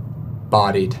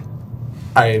bodied.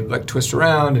 I like twist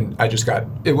around, and I just got,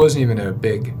 it wasn't even a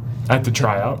big... At the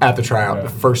tryout? At the tryout, yeah. The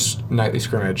first nightly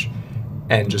scrimmage,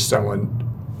 and just someone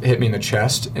hit me in the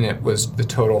chest, and it was the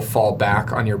total fall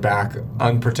back on your back,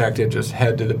 unprotected, just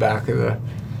head to the back of the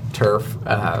turf.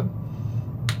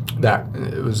 That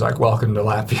it was like, welcome to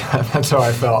Latvia. That's how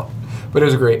I felt. But it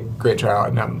was a great tryout,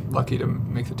 and I'm lucky to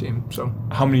make the team. So,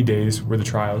 how many days were the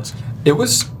tryouts? It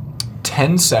was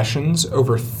 10 sessions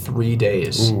over 3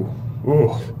 days. Ooh.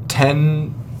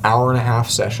 10 hour-and-a-half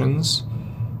sessions.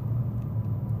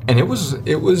 And it was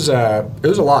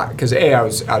a lot, because I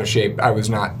was out of shape. I was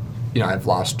not, I've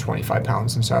lost 25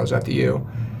 pounds since I was at the U.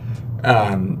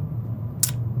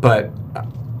 But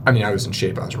I mean, I was in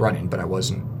shape. I was running, but I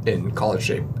wasn't in college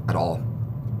shape at all.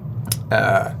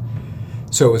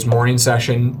 So it was morning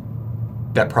session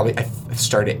that probably I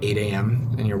started at 8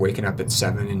 a.m. and you're waking up at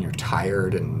 7 and you're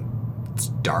tired and it's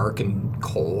dark and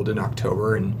cold in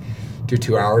October, and do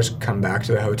 2 hours, come back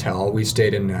to the hotel. We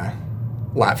stayed in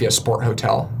Latvia Sport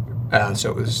Hotel.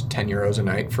 So it was 10 euros a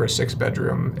night for a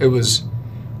 6-bedroom. It was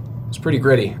pretty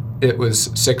gritty. It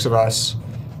was 6 of us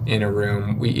in a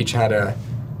room. We each had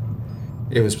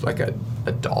it was like a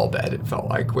doll bed, it felt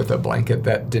like, with a blanket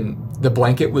the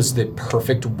blanket was the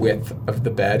perfect width of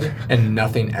the bed and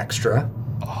nothing extra.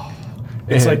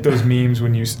 It's like those memes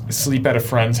when you sleep at a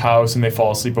friend's house and they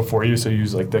fall asleep before you, so you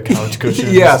use like the couch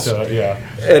cushions. Yes. Yeah.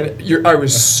 And I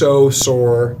was so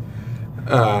sore.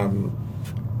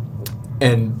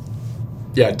 And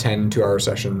yeah, 10 2-hour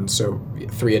sessions, so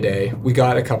 3 a day. We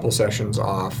got a couple sessions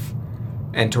off,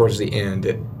 and towards the end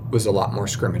it was a lot more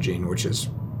scrimmaging, which is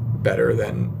better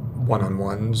than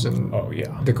one-on-ones and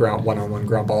the one-on-one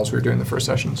ground balls we were doing the first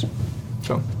sessions.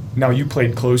 So now, you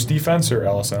played close defense or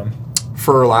LSM?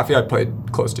 For Latvia, I played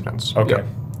close defense. Okay.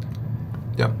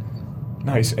 Yeah.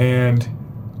 Nice. And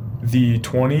the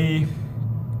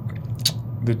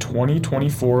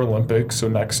 2024 Olympics, so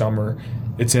next summer,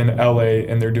 it's in LA,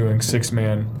 and they're doing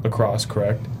 6-man lacrosse,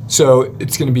 correct? So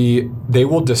it's going to be, they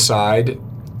will decide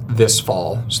this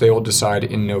fall. So they will decide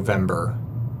in November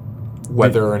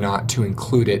whether or not to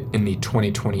include it in the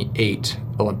 2028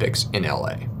 Olympics in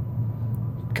LA.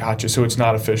 Gotcha. So it's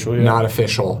not official yet? Not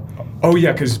official. Oh,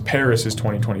 yeah, because Paris is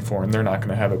 2024, and they're not going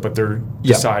to have it, but they're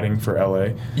deciding for LA.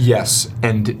 Yes,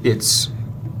 and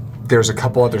there's a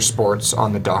couple other sports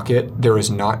on the docket. There is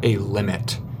not a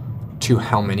limit to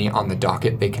how many on the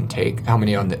docket they can take, how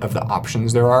many of the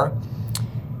options there are.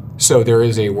 So there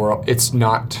is a world. It's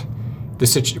not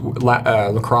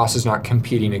lacrosse is not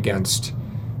competing against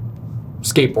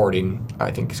skateboarding. I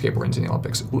think skateboarding's in the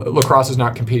Olympics. Lacrosse is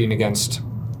not competing against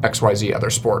XYZ other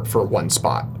sport for one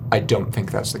spot. I don't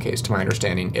think that's the case. To my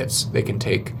understanding, they can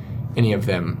take any of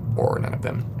them or none of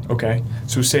them. Okay.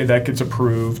 So say that gets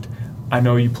approved. I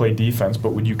know you play defense,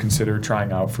 but would you consider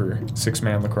trying out for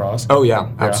 6-man lacrosse? Oh, yeah,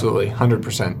 absolutely.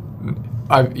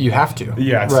 100%. You have to.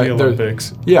 Yeah, it's the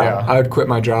Olympics. Yeah, I would quit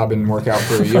my job and work out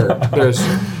for a year.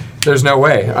 There's no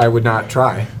way I would not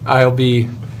try. That'll be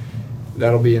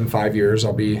in 5 years.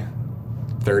 I'll be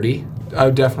 30. I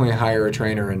would definitely hire a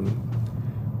trainer and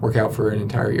work out for an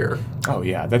entire year. Oh,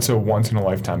 yeah. That's a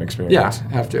once-in-a-lifetime experience. Yeah,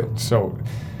 have to. So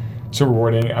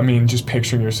rewarding. I mean, just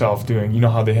picturing yourself doing,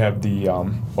 how they have the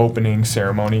opening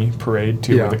ceremony parade,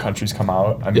 too, where the countries come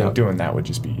out. I mean, doing that would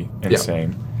just be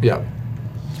insane. Yeah.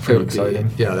 It's pretty exciting.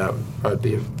 That would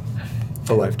be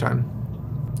a lifetime.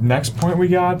 Next point we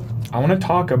got, I want to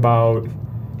talk about,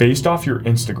 based off your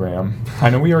Instagram, I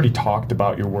know we already talked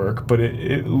about your work, but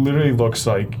it literally looks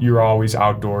like you're always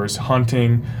outdoors,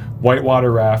 hunting,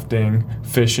 whitewater rafting,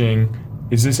 fishing.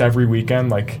 Is this every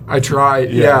weekend? I try,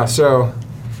 yeah. So,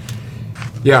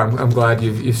 yeah, I'm glad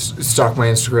you've stalked my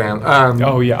Instagram.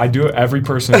 I do it. Every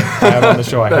person I have on the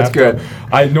show, I That's have good. to.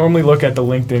 I normally look at the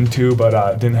LinkedIn too,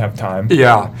 but didn't have time.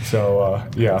 Yeah. So,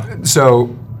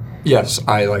 So, yes,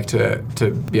 I like to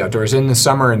be outdoors. In the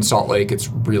summer in Salt Lake, it's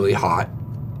really hot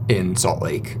in Salt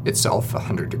Lake itself,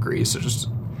 100 degrees, so just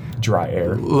dry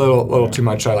air. Little too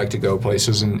much. I like to go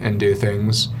places and do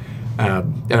things.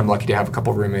 And I'm lucky to have a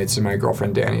couple of roommates, and my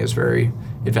girlfriend Danny is very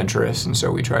adventurous, and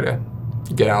so we try to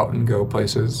get out and go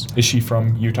places. Is she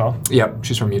from Utah? Yep,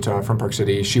 she's from Utah, from Park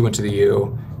City. She went to the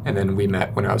U, and then we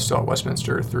met when I was still at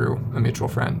Westminster through a mutual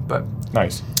friend. But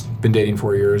nice. been dating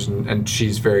 4 years, and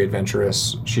she's very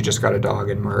adventurous. She just got a dog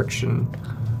in March, and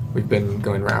we've been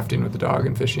going rafting with the dog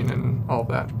and fishing and all of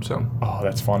that. So. Oh,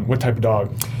 that's fun. What type of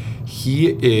dog?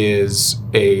 He is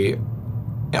a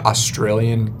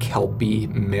Australian Kelpie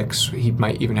mix. He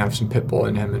might even have some pit bull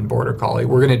in him and border collie.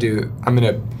 I'm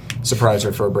gonna surprise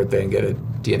her for her birthday and get a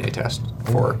DNA test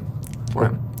for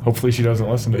him. Hopefully she doesn't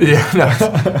listen to it. Yeah,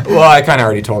 no. Well, I kind of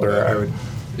already told her I would.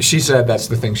 She said that's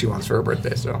the thing she wants for her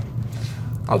birthday, so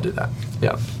I'll do that.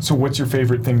 Yeah. So what's your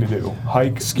favorite thing to do?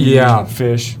 Hike, ski,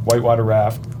 fish, whitewater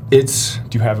raft? Do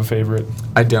you have a favorite?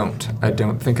 I don't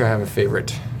think I have a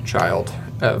favorite child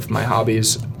of my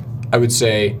hobbies. I would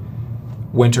say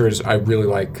winters, I really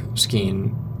like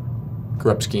skiing.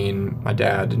 Grew up skiing. My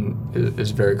dad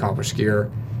is a very accomplished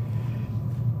skier.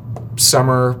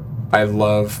 Summer, I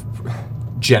love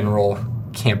general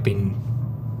camping,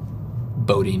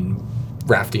 boating,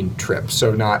 rafting trips.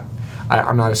 So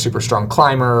I'm not a super strong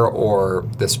climber or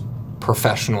this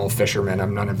professional fisherman.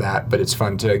 I'm none of that. But it's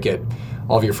fun to get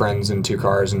all of your friends in 2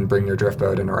 cars and bring your drift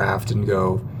boat and a raft and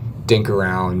go dink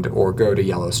around or go to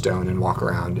Yellowstone and walk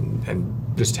around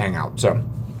and just hang out. So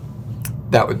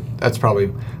that's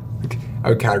probably, I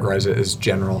would categorize it as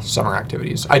general summer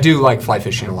activities. I do like fly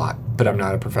fishing a lot, but I'm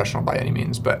not a professional by any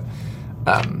means. But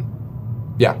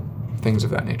things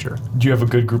of that nature. Do you have a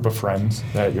good group of friends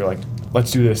that you're like, let's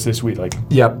do this week? Like,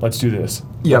 yep. Let's do this.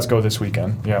 Yep. Let's go this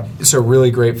weekend. Yeah. So really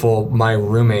grateful. My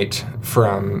roommate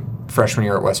from freshman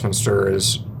year at Westminster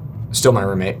is still my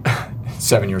roommate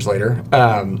 7 years later.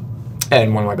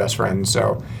 And one of my best friends.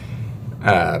 So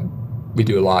we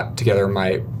do a lot together.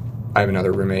 I have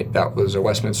another roommate that was a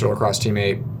Westminster Lacrosse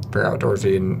teammate, very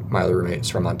outdoorsy, and my other roommate's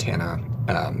from Montana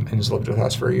and has lived with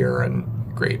us for a year, and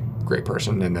great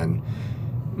person. And then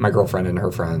my girlfriend and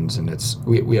her friends, and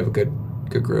we have a good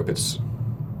group.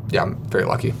 I'm very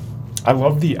lucky. I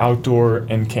love the outdoor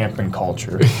and camping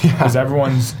culture because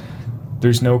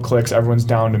there's no cliques. Everyone's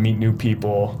down to meet new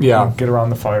people. Yeah. Get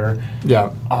around the fire.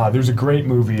 Yeah. There's a great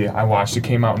movie I watched. It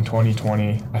came out in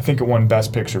 2020. I think it won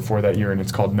Best Picture for that year, and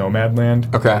it's called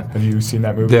Nomadland. Okay. Have you seen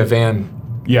that movie? The van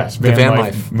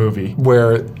life movie.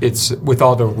 Where it's with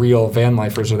all the real van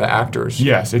lifers or the actors.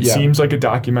 Yes. It seems like a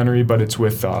documentary, but it's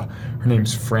with, her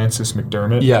name's Frances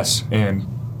McDermott. Yes. And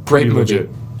great movie. Legit.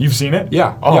 You've seen it?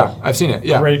 Yeah. Oh. Yeah. I've seen it.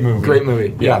 Yeah. Great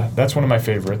movie. Yeah. That's one of my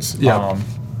favorites. Yeah.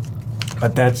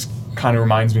 But that's kind of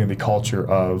reminds me of the culture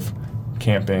of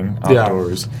camping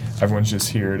outdoors. Yeah. Everyone's just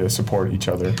here to support each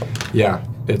other. Yeah.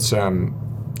 It's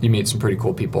you meet some pretty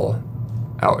cool people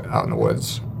out in the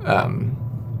woods.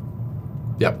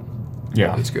 Yep.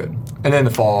 Yeah. It's good. And then in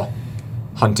the fall,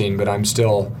 hunting, but I'm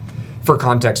still, for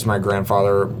context, my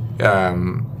grandfather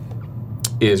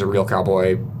is a real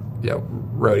cowboy,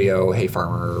 rodeo, hay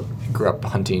farmer, grew up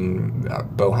hunting,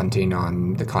 bow hunting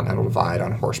on the Continental Divide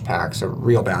on horseback, so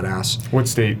real badass. What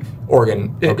state?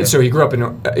 Oregon. Okay. So he grew up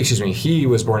he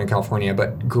was born in California,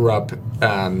 but grew up,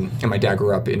 and my dad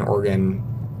grew up in Oregon,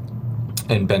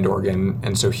 in Bend, Oregon,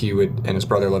 and so and his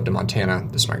brother lived in Montana.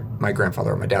 This is my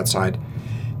grandfather on my dad's side.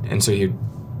 And so he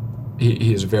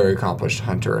is a very accomplished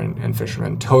hunter and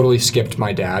fisherman. Totally skipped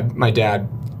my dad. My dad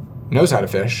knows how to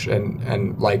fish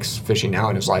and likes fishing now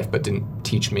in his life, but didn't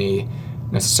teach me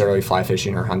necessarily fly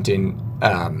fishing or hunting.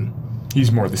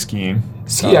 He's more the skiing.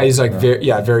 He's like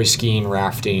very skiing,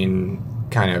 rafting,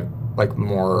 kind of like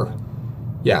more,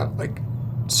 like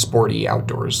sporty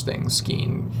outdoors things,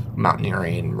 skiing,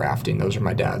 mountaineering, rafting. Those are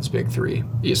my dad's big 3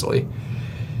 easily.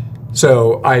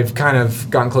 So I've kind of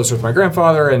gotten closer with my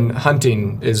grandfather, and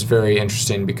hunting is very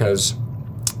interesting because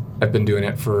I've been doing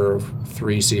it for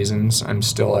 3 seasons. I'm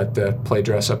still at the play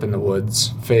dress up in the woods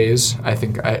phase. I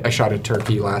think I shot a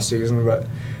turkey last season, but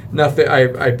nothing.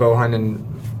 I bow hunt and,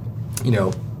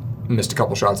 missed a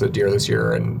couple shots at deer this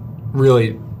year, and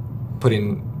really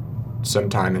putting some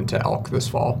time into elk this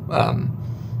fall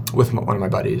with one of my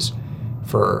buddies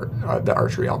for the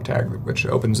archery elk tag, which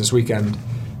opens this weekend.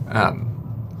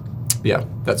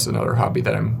 That's another hobby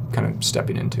that I'm kind of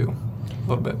stepping into a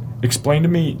little bit. Explain to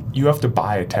me, you have to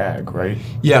buy a tag, right?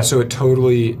 Yeah, so it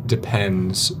totally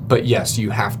depends. But yes, you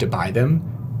have to buy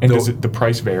them. And does the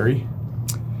price vary?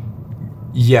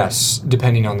 Yes,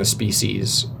 depending on the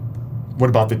species.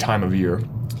 What about the time of year?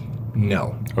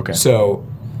 No. Okay. So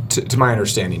to my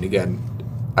understanding, again,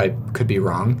 I could be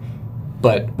wrong,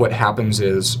 but what happens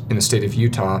is in the state of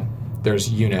Utah, there's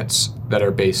units that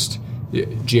are based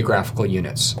geographical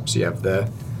units. So you have the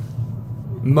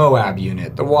Moab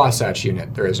unit, the Wasatch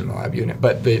unit. There is a Moab unit,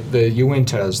 but the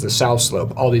Uintas, the South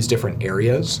Slope, all these different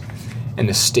areas, and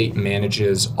the state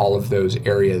manages all of those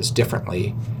areas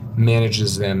differently,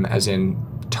 manages them as in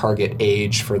target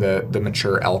age for the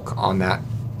mature elk on that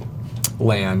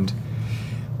land.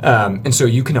 And so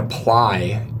you can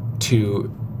apply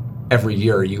to every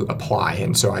year you apply.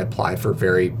 And so I apply for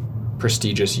very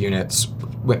prestigious units.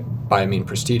 What I mean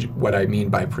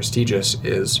by prestigious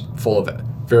is full of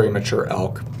very mature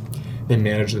elk. They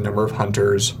manage the number of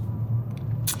hunters.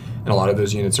 And a lot of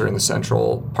those units are in the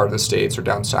central part of the states or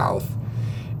down south.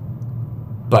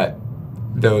 But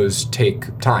those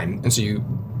take time. And so you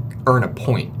earn a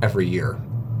point every year.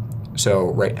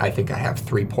 So, I think I have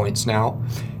 3 points now.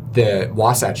 The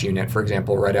Wasatch unit, for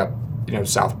example, right up,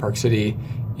 South Park City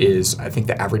is, I think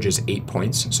the average is 8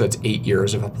 points. So it's 8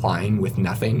 years of applying with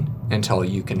nothing until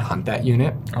you can hunt that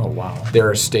unit. Oh, wow. There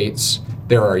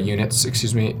are units,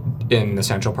 in the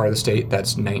central part of the state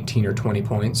that's 19 or 20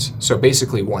 points. So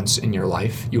basically once in your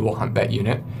life, you will hunt that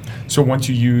unit. So once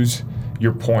you use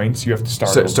your points, you have to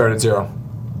start at 0.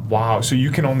 Wow. So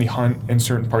you can only hunt in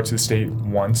certain parts of the state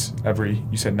once every,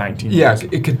 you said 19 years?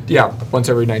 Yeah, once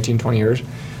every 19, 20 years.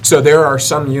 So there are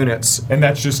some units. And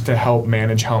that's just to help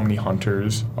manage how many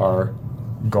hunters are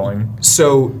going?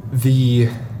 So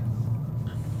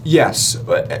yes.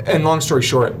 And long story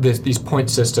short, these point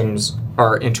systems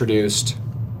are introduced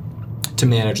to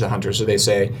manage the hunters. So they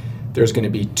say there's going to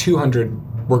be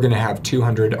 200, we're going to have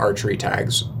 200 archery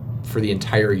tags for the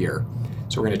entire year.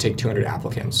 So we're going to take 200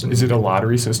 applicants. Is it a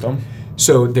lottery system?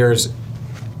 So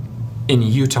in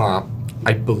Utah,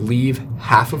 I believe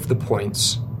half of the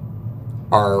points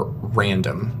are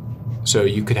random. So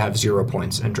you could have 0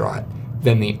 points and draw it.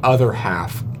 Then the other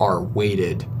half are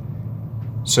weighted.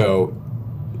 So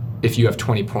if you have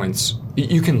 20 points,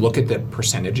 you can look at the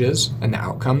percentages and the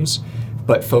outcomes,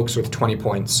 but folks with 20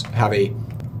 points have a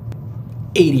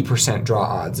 80% draw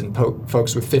odds, and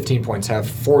folks with 15 points have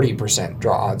 40%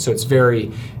 draw odds. So it's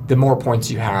the more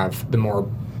points you have, the more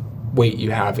weight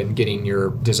you have in getting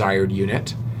your desired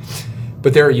unit.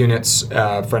 But there are units,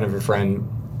 a friend of a friend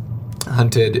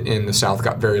hunted in the south,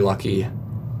 got very lucky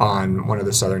on one of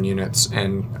the southern units,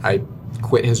 and I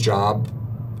quit his job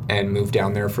and moved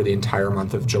down there for the entire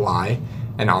month of July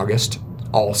and August,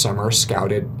 all summer,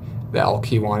 scouted the elk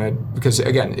he wanted, because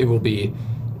again, it will be,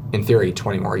 in theory,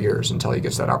 20 more years until he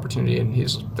gets that opportunity, and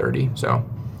he's 30, so.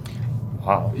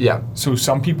 Wow. Yeah. So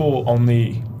some people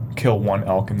only kill one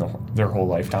elk in their whole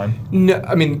lifetime? No,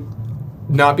 I mean,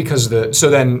 not because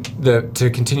to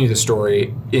continue the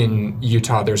story, in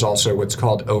Utah, there's also what's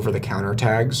called over-the-counter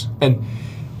tags. And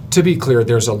to be clear,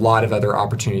 there's a lot of other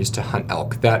opportunities to hunt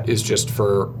elk. That is just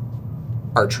for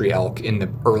archery elk in the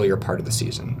earlier part of the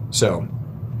season. So,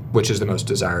 which is the most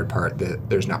desired part, that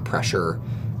there's not pressure.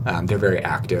 They're very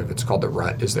active. It's called the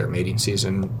rut, is their mating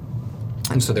season.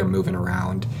 And so they're moving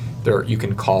around. You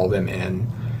can call them in.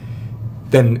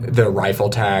 Then the rifle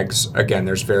tags, again,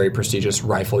 there's very prestigious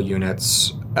rifle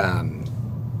units.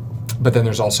 But then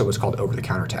there's also what's called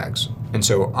over-the-counter tags. And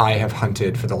so I have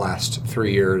hunted for the last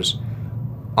 3 years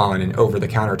on an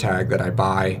over-the-counter tag that I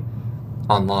buy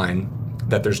online,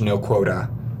 that there's no quota,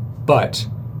 but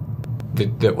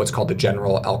what's called the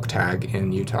general elk tag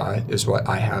in Utah is what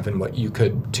I have, and what you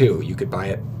could too. You could buy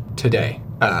it today.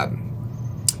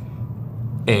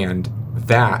 And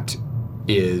that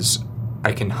is,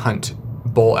 I can hunt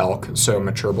bull elk, so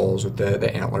mature bulls with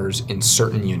the antlers, in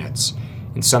certain units.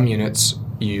 In some units,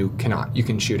 you cannot. You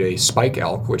can shoot a spike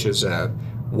elk, which is a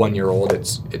 1 year old.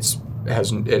 It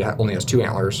only has 2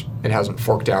 antlers. It hasn't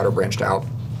forked out or branched out.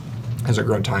 Hasn't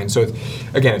grown tines. So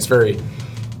again, it's very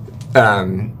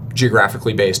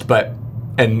geographically based.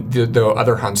 And the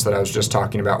other hunts that I was just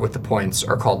talking about with the points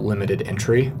are called limited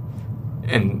entry.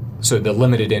 And so the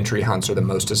limited entry hunts are the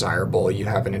most desirable. You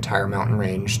have an entire mountain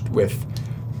range with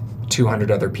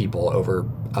 200 other people over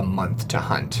a month to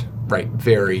hunt, right?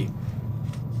 Very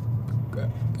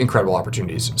incredible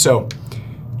opportunities. So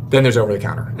then there's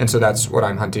over-the-counter. And so that's what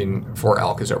I'm hunting for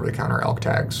elk, is over-the-counter elk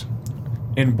tags.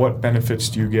 And what benefits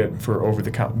do you get for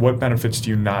over-the-counter? What benefits do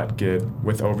you not get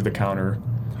with over-the-counter?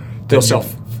 They'll sell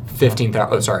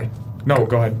 15,000. Oh, sorry. No,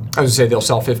 go ahead. I was going to say they'll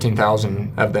sell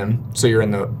 15,000 of them. So you're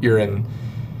in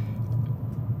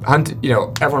hunt.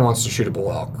 Everyone wants to shoot a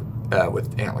bull elk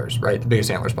with antlers, right? The biggest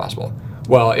antlers possible.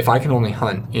 Well, if I can only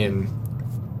hunt in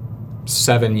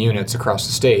 7 units across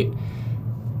the state,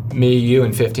 me, you,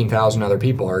 and 15,000 other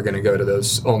people are going to go to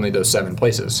those 7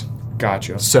 places.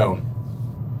 Gotcha. So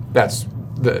that's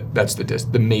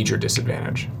the major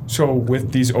disadvantage. So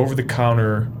with these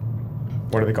over-the-counter,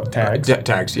 what are they called? Tags?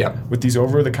 Tags, yeah. With these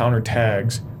over-the-counter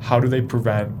tags, how do they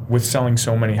prevent, with selling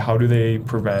so many, how do they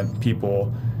prevent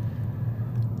people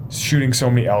shooting so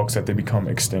many elks that they become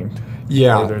extinct?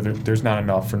 Yeah. Or there's not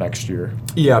enough for next year?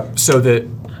 Yeah, so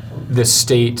the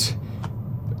state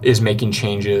is making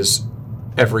changes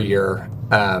every year,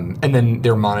 and then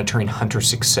they're monitoring hunter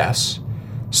success.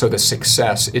 So the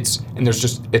success, and there's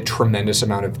just a tremendous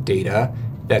amount of data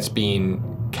that's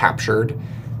being captured.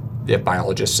 They have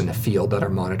biologists in the field that are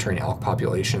monitoring elk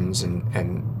populations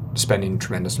and spending a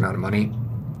tremendous amount of money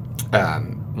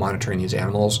monitoring these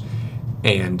animals.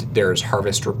 And there's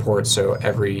harvest reports. So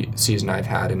every season I've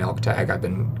had an elk tag,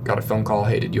 I've got a phone call.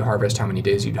 Hey, did you harvest? How many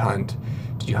days you'd hunt?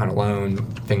 Did you hunt alone?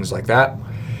 Things like that.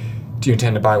 Do you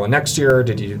intend to buy one next year?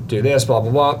 Did you do this? Blah,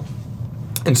 blah, blah.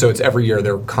 And so it's every year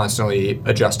they're constantly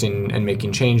adjusting and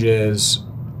making changes.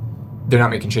 They're not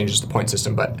making changes to the point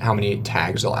system, but how many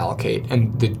tags they'll allocate.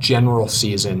 And the general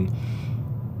season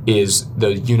is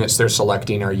the units they're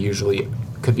selecting are usually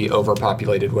could be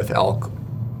overpopulated with elk,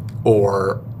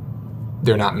 or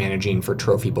they're not managing for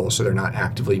trophy bulls, so they're not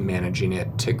actively managing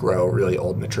it to grow really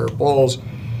old, mature bulls.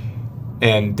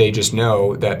 And they just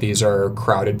know that these are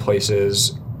crowded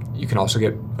places. You can also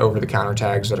get over-the-counter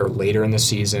tags that are later in the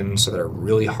season, so they're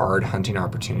really hard hunting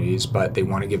opportunities, but they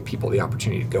want to give people the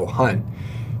opportunity to go hunt.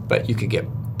 But you could get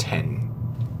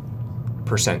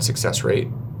 10% success rate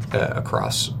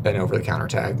across an over-the-counter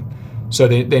tag. So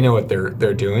they know what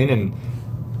they're doing, and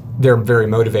they're very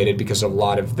motivated because a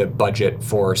lot of the budget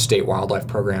for state wildlife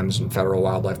programs and federal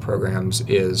wildlife programs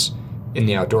is in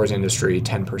the outdoors industry,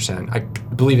 10%. I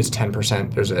believe it's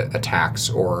 10%. There's a tax,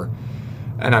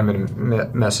 and I'm going to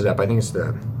mess it up. I think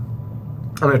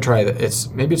I'm going to try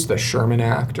maybe it's the Sherman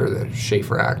Act or the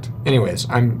Schaefer Act. Anyways,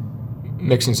 I'm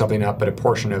mixing something up, but a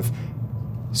portion of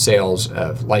sales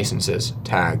of licenses,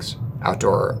 tags,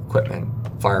 outdoor equipment,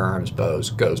 firearms, bows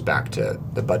goes back to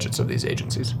the budgets of these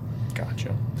agencies.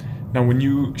 Gotcha. Now, when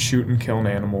you shoot and kill an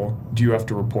animal, do you have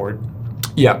to report?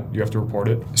 Yeah. You have to report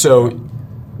it? So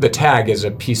the tag is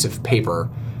a piece of paper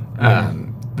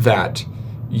that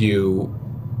you,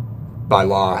 by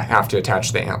law, have to attach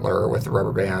to the antler with a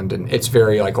rubber band. And it's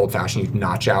very like old-fashioned. You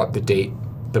notch out the date,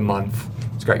 the month.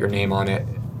 It's got your name on it.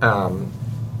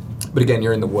 But again,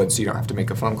 you're in the woods, so you don't have to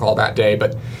make a phone call that day.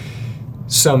 But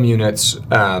some units,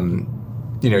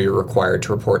 you're required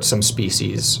to report some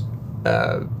species.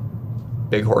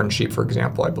 Bighorn sheep, for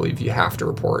example, I believe you have to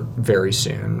report very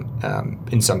soon.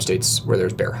 In some states where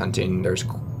there's bear hunting,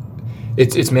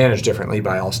 it's managed differently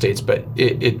by all states, but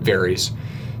it varies.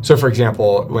 So, for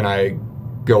example, when I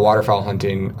go waterfowl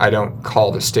hunting, I don't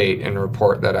call the state and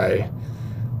report that I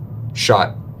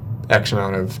shot X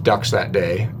amount of ducks that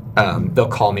day. They'll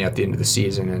call me at the end of the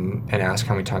season and ask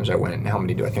how many times I went and how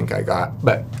many do I think I got.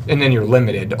 And then you're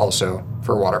limited also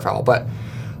for waterfowl. But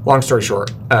long story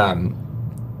short,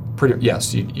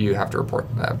 yes, you have to report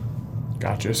that.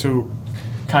 Gotcha. So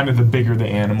kind of the bigger the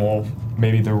animal,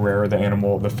 maybe the rarer the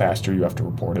animal, the faster you have to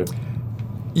report it.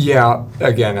 Yeah.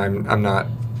 Again, I'm not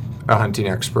a hunting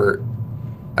expert.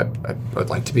 I would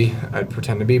like to be. I'd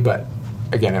pretend to be. But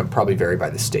again, it would probably vary by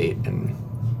the state and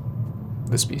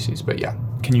the species. But yeah.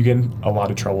 Can you get in a lot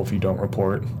of trouble if you don't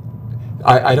report?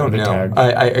 I don't know.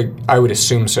 I would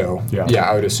assume so. Yeah,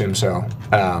 I would assume so.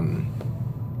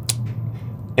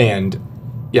 And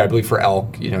yeah, I believe for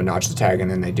elk, notch the tag,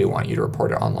 and then they do want you to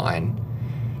report it online,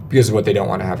 because what they don't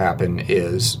want to have happen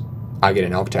is I get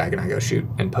an elk tag and I go shoot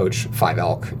and poach 5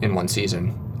 elk in one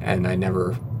season, and I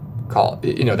never call.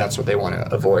 That's what they want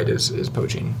to avoid is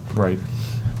poaching. Right.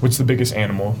 What's the biggest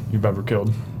animal you've ever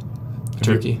killed?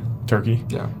 Turkey. Turkey?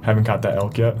 Yeah. Haven't caught that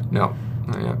elk yet? No,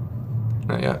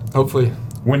 not yet. Hopefully.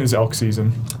 When is elk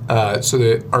season? So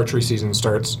the archery season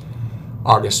starts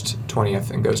August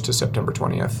 20th and goes to September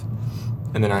 20th.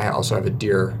 And then I also have a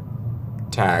deer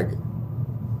tag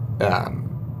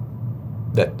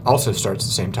that also starts at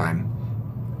the same time.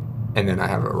 And then I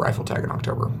have a rifle tag in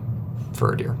October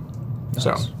for a deer. Nice.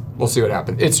 So we'll see what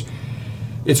happens.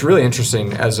 It's really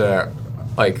interesting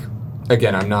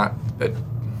again, I'm not...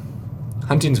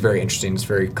 hunting's very interesting. It's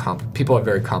very people have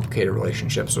very complicated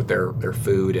relationships with their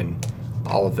food and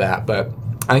all of that. But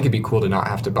I think it'd be cool to not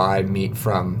have to buy meat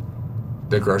from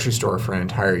the grocery store for an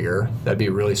entire year. That'd be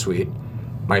really sweet.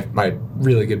 My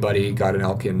really good buddy got an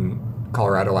elk in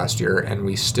Colorado last year, and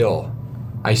I still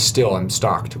am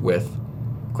stocked with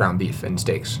ground beef and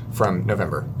steaks from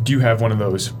November. Do you have one of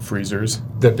those freezers?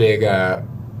 The big,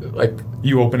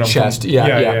 you open up chest.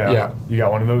 Yeah. You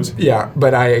got one of those? Yeah,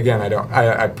 but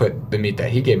I put the meat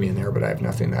that he gave me in there, but I have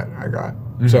nothing that I got.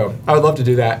 Mm-hmm. So I would love to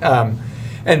do that.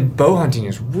 And bow hunting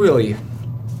is really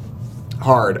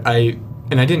hard. I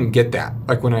didn't get that.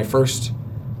 Like when I first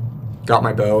got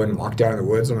my bow and walked out in the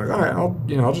woods, I'm like, all right,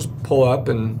 I'll just pull up.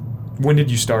 And when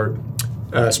did you start?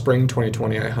 Spring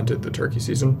 2020, I hunted the turkey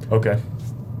season. Okay.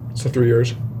 So 3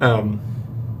 years. But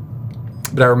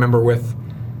I remember with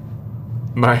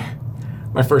my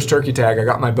first turkey tag, I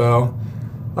got my bow,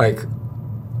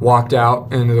 walked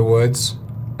out into the woods,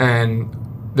 and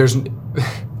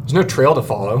there's no trail to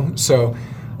follow. So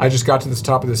I just got to the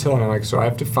top of this hill, and I'm like, so I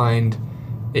have to find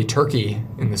a turkey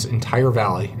in this entire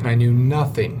valley, and I knew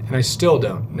nothing, and I still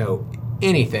don't know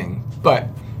anything. But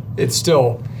it's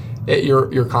still,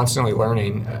 you're constantly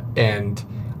learning, and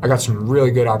I got some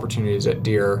really good opportunities at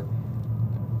deer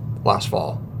last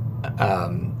fall,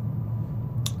 and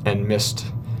missed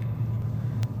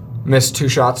 2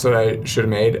 shots that I should have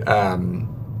made,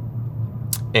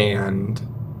 and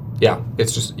yeah,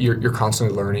 it's just you're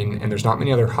constantly learning, and there's not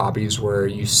many other hobbies where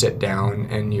you sit down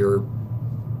and you're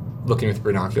looking with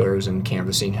binoculars and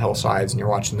canvassing hillsides, and you're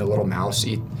watching the little mouse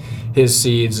eat his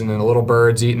seeds, and then the little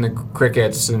birds eating the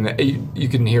crickets, and you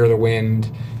can hear the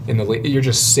wind in you're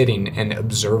just sitting and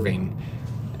observing.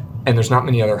 And there's not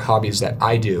many other hobbies that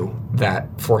I do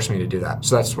that force me to do that.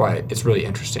 So that's why it's really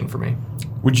interesting for me.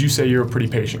 Would you say you're a pretty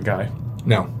patient guy?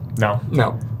 No,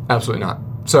 absolutely not.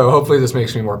 So hopefully this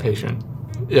makes me more patient.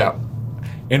 Yeah.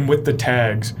 And with the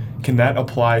tags, can that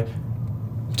apply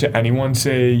to anyone?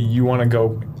 Say you want to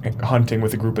go hunting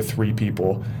with a group of 3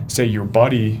 people. Say your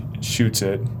buddy shoots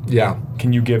it. Yeah.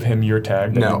 Can you give him your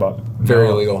tag? No. Very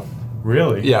illegal.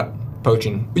 Really? Yeah.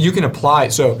 Poaching. You can apply.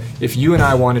 So if you and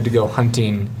I wanted to go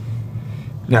hunting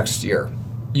next year,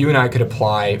 you and I could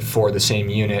apply for the same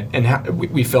unit, and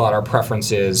we fill out our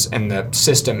preferences, and the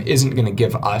system isn't going to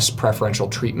give us preferential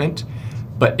treatment,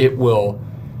 but it will,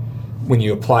 when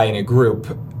you apply in a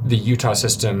group, the Utah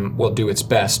system will do its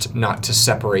best not to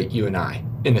separate you and I,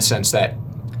 in the sense that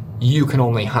you can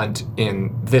only hunt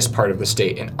in this part of the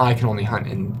state and I can only hunt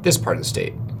in this part of the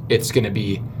state. It's going to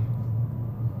be,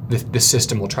 the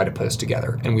system will try to put us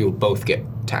together, and we will both get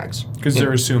tags. Because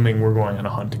they're assuming we're going on a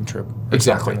hunting trip.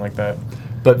 Exactly. Something like that.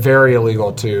 But very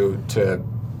illegal to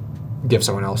give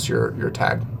someone else your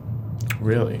tag.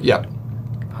 Really? Yeah.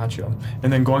 Gotcha.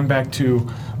 And then going back to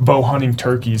bow hunting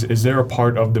turkeys, is there a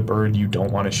part of the bird you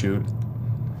don't want to shoot?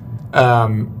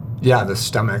 Yeah, the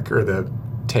stomach or the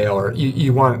tail, or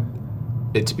you want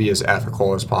it to be as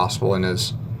ethical as possible and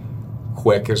as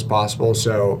quick as possible.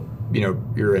 So,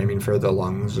 you're aiming for the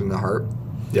lungs and the heart.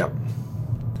 Yeah.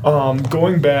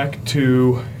 Going back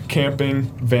to camping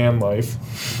van life,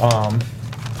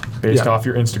 based off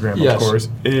your Instagram, of course,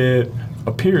 it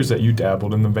appears that you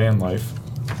dabbled in the van life.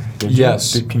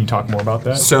 Yes. Can you talk more about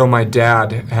that? So my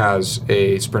dad has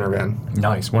a Sprinter van.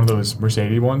 Nice. One of those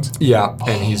Mercedes ones? Yeah,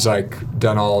 and he's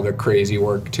done all the crazy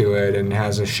work to it and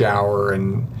has a shower,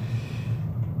 and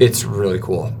it's really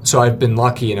cool. So I've been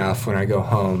lucky enough when I go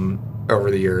home over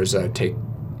the years, take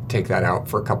that out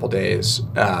for a couple days.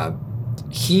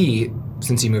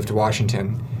 Since he moved to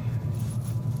Washington,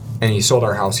 and he sold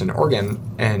our house in Oregon,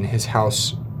 and his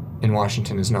house in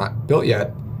Washington is not built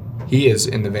yet, he is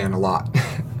in the van a lot,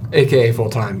 aka full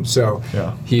time. So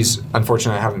he's,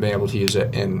 unfortunately, I haven't been able to use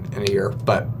it in a year,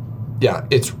 but yeah,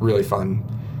 it's really fun.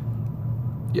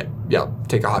 Yeah,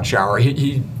 take a hot shower.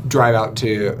 He drive out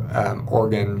to from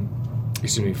Oregon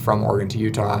to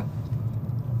Utah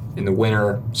in the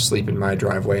winter, sleep in my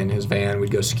driveway in his van. We'd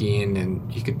go skiing,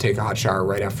 and he could take a hot shower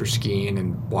right after skiing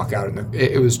and walk out.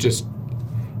 It was just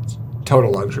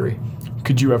total luxury.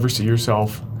 Could you ever see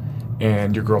yourself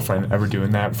and your girlfriend ever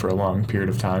doing that for a long period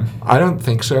of time? I don't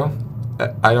think so.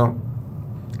 I'm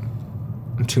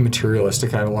too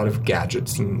materialistic. I have a lot of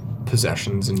gadgets and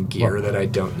possessions and gear that I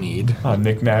don't need.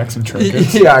 Knickknacks and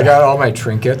trinkets. Yeah, I got all my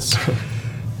trinkets.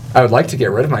 I would like to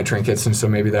get rid of my trinkets, and so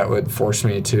maybe that would force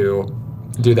me to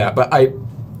do that. But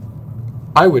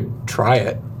I would try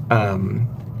it.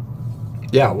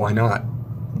 Yeah, why not?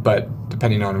 But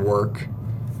depending on work,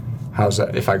 how's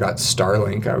that? If I got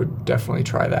Starlink, I would definitely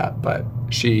try that. But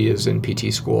she is in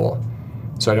PT school,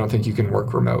 so I don't think you can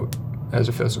work remote as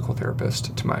a physical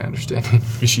therapist, to my understanding.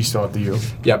 Is she still at the U?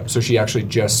 Yep. So she actually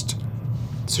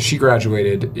she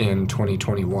graduated in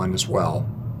 2021 as well.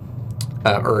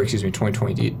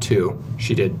 2022.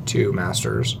 She did 2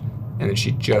 masters, and then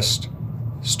she just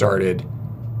started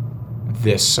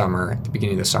this summer, at the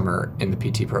beginning of the summer, in the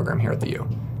PT program here at the U.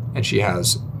 And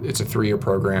it's a 3-year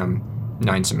program,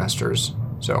 9 semesters,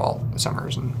 so all the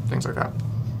summers and things like that.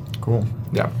 Cool.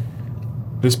 Yeah.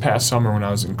 This past summer when I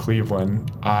was in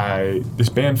Cleveland, this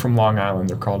band from Long Island,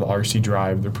 they're called RC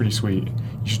Drive. They're pretty sweet.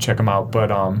 You should check them out. But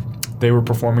they were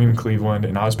performing in Cleveland,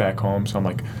 and I was back home, so I'm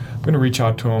like, I'm going to reach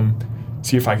out to them,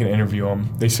 see if I can interview them.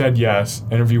 They said yes.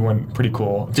 Interview went pretty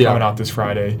cool. It's coming out this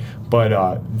Friday. But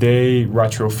they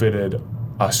retrofitted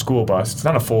a school bus. It's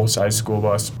not a full-size school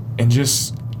bus. And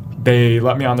they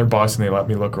let me on their bus, and they let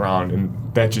me look around, and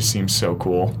that just seems so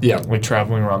cool. Yeah. Like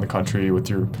traveling around the country with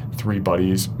your 3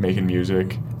 buddies, making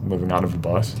music, living out of a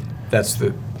bus. That's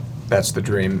the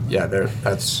dream. Yeah,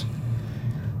 that's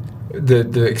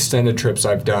the extended trips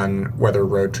I've done, whether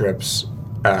road trips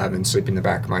and sleep in the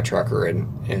back of my truck or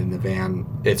in the van.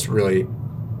 It's very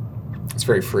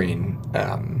freeing.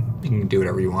 You can do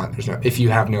whatever you want. If you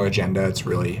have no agenda, it's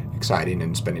really exciting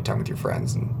and spending time with your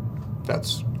friends, and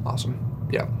that's awesome.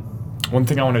 Yeah. One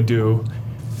thing I want to do,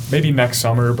 maybe next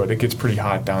summer, but it gets pretty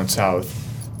hot down south.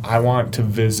 I want to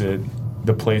visit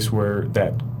the place where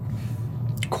that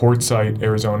Quartzsite,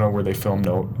 Arizona, where they filmed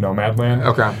Nomadland.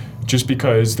 Okay. Just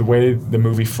because the way the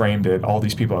movie framed it, all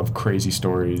these people have crazy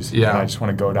stories. Yeah. And I just want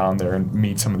to go down there and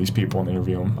meet some of these people and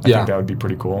interview them. I Yeah. think that would be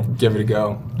pretty cool. Give it a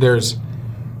go.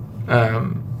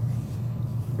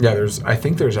 I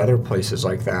think there's other places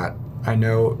like that. I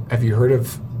know, have you heard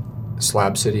of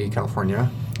Slab City, California?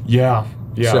 Yeah.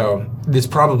 So it's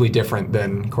probably different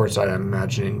than Quartzsite, I'm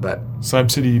imagining, but...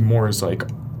 Slab City more is like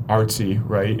artsy,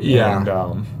 right? Yeah.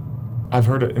 And I've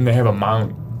heard it, and they have a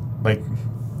mountain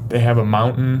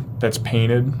that's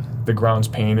painted, the ground's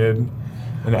painted,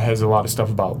 and it has a lot of stuff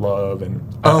about love. And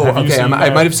I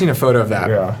might have seen a photo of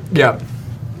that. Yeah.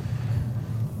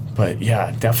 But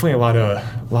yeah, definitely a lot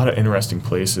of interesting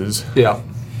places. Yeah.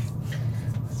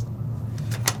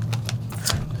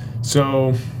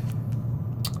 So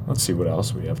let's see what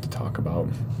else we have to talk about.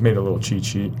 Made a little cheat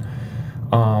sheet.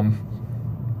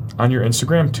 On your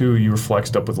Instagram too, you were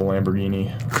flexed up with a Lamborghini.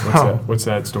 What's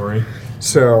that story?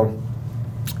 So,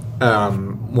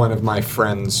 one of my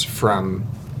friends from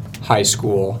high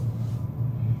school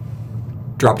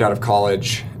dropped out of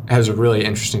college, has a really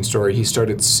interesting story. He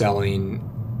started selling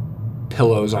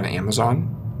pillows on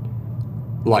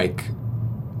Amazon, like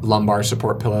lumbar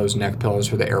support pillows, neck pillows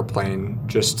for the airplane,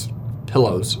 just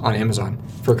pillows on Amazon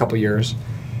for a couple years.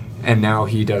 And now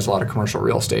he does a lot of commercial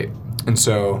real estate. And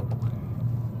so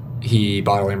he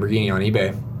bought a Lamborghini on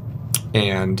eBay,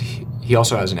 and he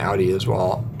also has an Audi as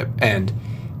well, and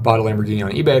bought a Lamborghini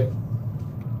on eBay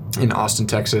in Austin,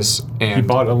 Texas. And he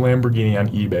bought a Lamborghini on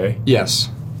eBay. Yes.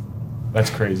 That's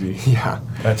crazy. Yeah.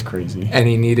 That's crazy. And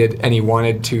he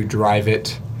wanted to drive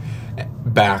it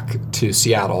back to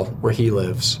Seattle where he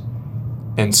lives.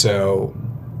 And so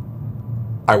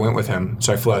I went with him.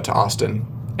 So I flew out to Austin,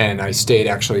 and I stayed,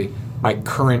 actually, my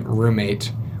current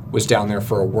roommate was down there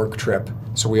for a work trip.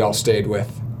 So we all stayed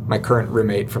with my current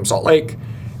roommate from Salt Lake,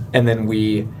 and then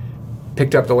we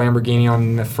picked up the Lamborghini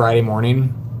on the Friday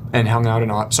morning and hung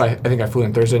out so I think I flew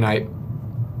in Thursday night,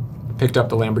 picked up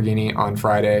the Lamborghini on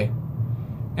Friday,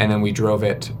 and then we drove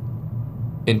it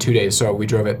in 2 days. So we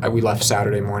left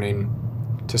Saturday morning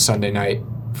to Sunday night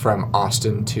from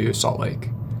Austin to Salt Lake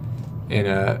in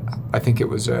I think it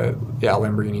was a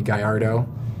Lamborghini Gallardo.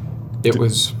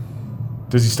 Does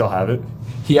he still have it?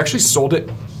 He actually sold it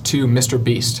to Mr.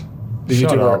 Beast, the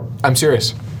Shut YouTuber. up. I'm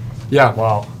serious. Yeah.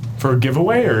 Wow. For a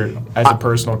giveaway or as a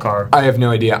personal car? I have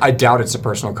no idea. I doubt it's a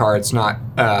personal car. It's not.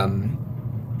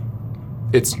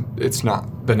 It's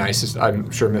not the nicest.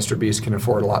 I'm sure Mr. Beast can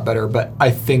afford a lot better, but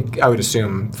I would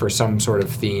assume for some sort of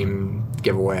theme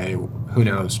giveaway, who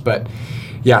knows? But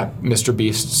yeah, Mr.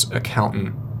 Beast's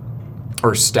accountant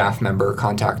or staff member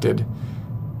contacted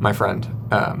my friend.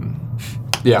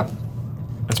 Yeah.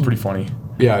 That's pretty funny.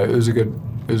 Yeah, it was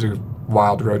a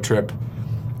wild road trip.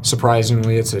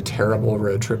 Surprisingly, it's a terrible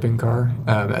road tripping car,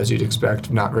 as you'd expect.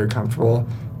 Not very comfortable,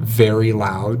 very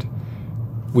loud.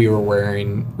 We had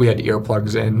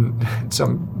earplugs in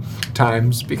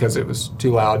sometimes because it was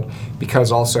too loud.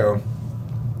 Because also,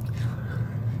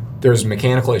 there's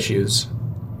mechanical issues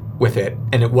with it,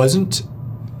 and it wasn't.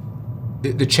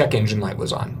 The check engine light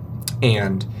was on,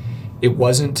 and it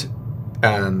wasn't.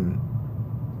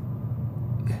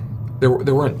 There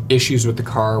weren't issues with the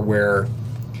car where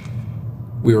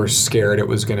we were scared it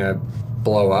was going to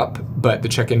blow up, but the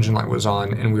check engine light was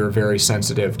on, and we were very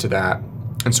sensitive to that,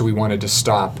 and so we wanted to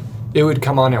stop. It would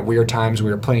come on at weird times.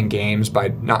 We were playing games by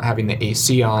not having the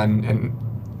AC on, and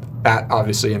that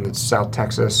obviously in South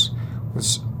Texas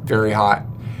was very hot.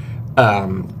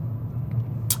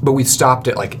 But we stopped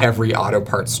at like every auto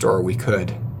parts store we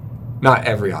could. Not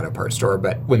every auto parts store,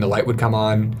 but when the light would come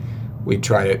on, we'd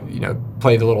try to,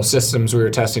 play the little systems we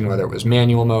were testing, whether it was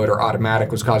manual mode or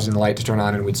automatic was causing the light to turn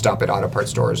on, and we'd stop at auto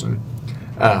parts stores and,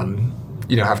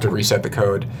 have to reset the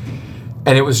code.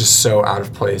 And it was just so out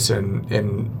of place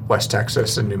in West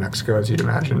Texas and New Mexico, as you'd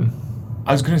imagine.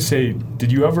 I was going to say,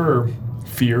 did you ever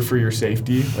fear for your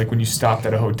safety? Like when you stopped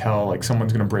at a hotel, like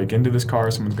someone's going to break into this car,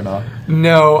 someone's going to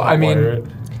No, I mean, it?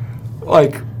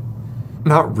 like,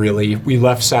 not really. We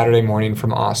left Saturday morning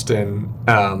from Austin.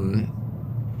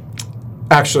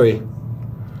 Actually,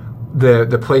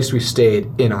 the place we stayed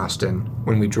in Austin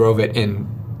when we drove it in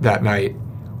that night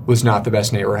was not the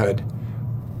best neighborhood.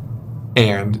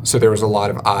 And so there was a lot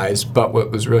of eyes. But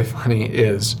what was really funny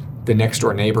is the next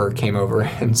door neighbor came over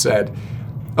and said,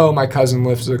 oh, my cousin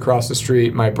lives across the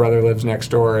street, my brother lives next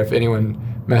door. If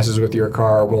anyone messes with your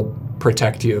car, we'll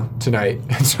protect you tonight.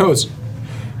 And so it was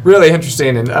really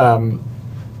interesting and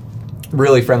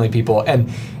really friendly people. And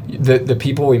the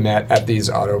people we met at these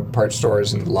auto parts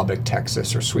stores in Lubbock,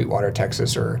 Texas, or Sweetwater,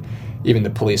 Texas, or even the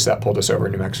police that pulled us over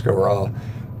in New Mexico were all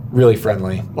really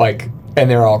friendly. Like, and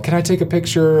they're all, can I take a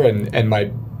picture? And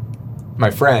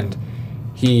my friend,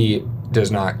 he does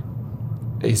not.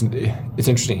 It's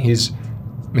interesting. He's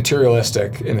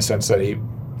materialistic in the sense that he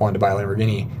wanted to buy a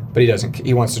Lamborghini, but he doesn't.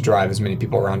 He wants to drive as many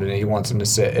people around in it. He wants them to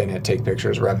sit in it, take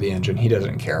pictures, rev the engine. He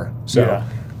doesn't care. So. Yeah.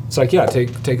 It's like, yeah,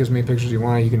 take as many pictures you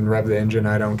want. You can rev the engine.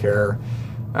 I don't care.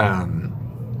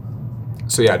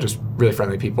 So yeah, just really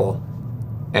friendly people,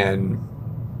 and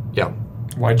yeah.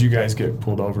 Why'd you guys get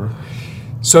pulled over?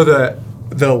 So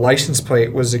the license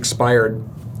plate was expired,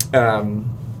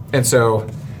 and so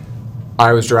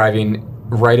I was driving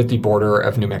right at the border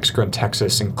of New Mexico and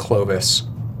Texas in Clovis,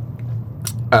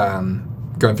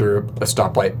 going through a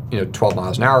stoplight, 12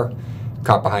 miles an hour.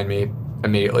 Cop behind me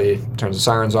immediately turns the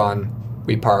sirens on.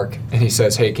 We park, and he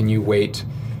says, hey, can you wait,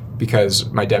 because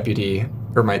my deputy,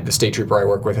 or the state trooper I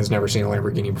work with, has never seen a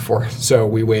Lamborghini before. So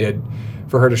we waited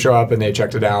for her to show up, and they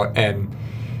checked it out, and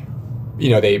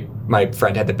my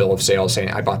friend had the bill of sale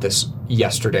saying, I bought this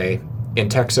yesterday in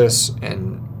Texas,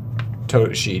 and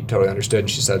she totally understood, and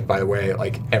she said, by the way,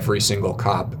 like, every single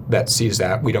cop that sees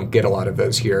that, we don't get a lot of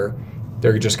those here,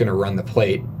 they're just going to run the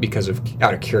plate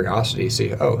out of curiosity,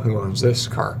 see, oh, who owns this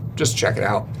car? Just check it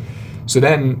out. So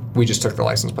then we just took the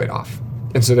license plate off.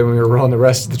 And so then when we were rolling the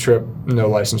rest of the trip, no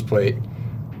license plate.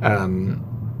 Nothing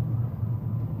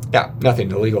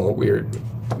illegal. We had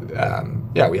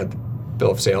the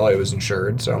bill of sale. It was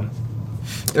insured. So,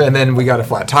 and then we got a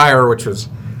flat tire, which was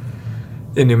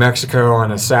in New Mexico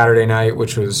on a Saturday night,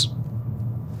 which was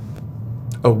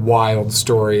a wild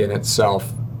story in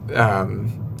itself.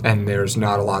 And there's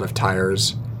not a lot of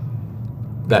tires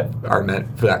that are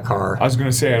meant for that car. I was going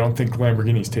to say, I don't think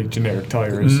Lamborghinis take generic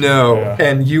tires. No, yeah.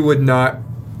 And you would not.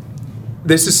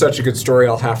 This is such a good story,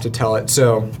 I'll have to tell it.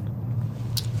 So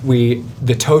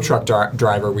the tow truck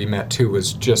driver we met too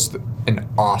was just an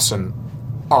awesome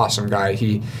guy.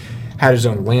 He had his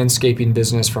own landscaping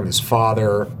business from his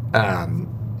father, and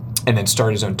then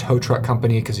started his own tow truck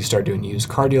company because he started doing used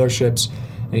car dealerships.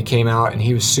 And he came out, and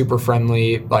he was super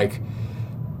friendly,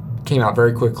 came out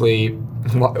very quickly.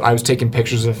 I was taking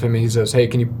pictures of him, and he says, hey,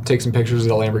 can you take some pictures of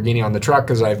the Lamborghini on the truck,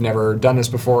 because I've never done this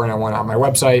before and I want it on my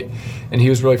website. And he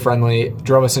was really friendly,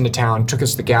 drove us into town, took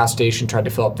us to the gas station, tried to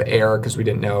fill up the air because we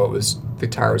didn't know the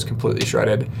tire was completely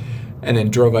shredded, and then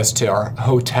drove us to our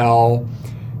hotel,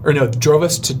 drove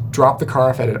us to drop the car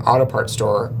off at an auto parts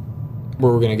store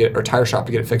where we're going to or tire shop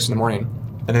to get it fixed in the morning,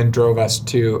 and then drove us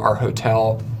to our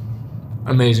hotel.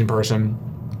 Amazing person.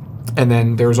 And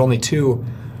then there was only 2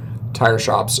 tire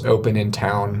shops open in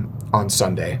town on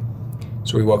Sunday.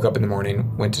 So we woke up in the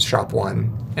morning, went to shop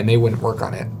 1, and they wouldn't work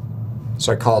on it.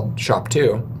 So I called shop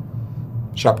 2.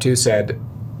 Shop 1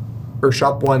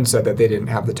 said that they didn't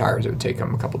have the tires. It would take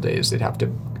them a couple days. They'd have to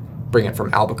bring it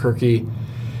from Albuquerque.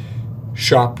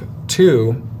 Shop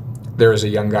 2, there was a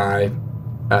young guy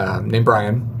named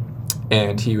Brian,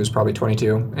 and he was probably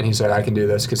 22, and he said, I can do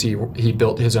this, because he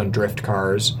built his own drift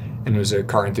cars and was a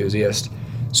car enthusiast.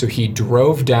 So he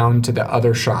drove down to the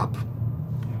other shop,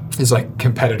 his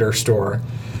competitor store,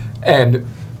 and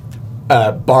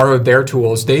borrowed their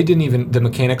tools. The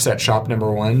mechanics at shop number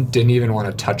 1 didn't even want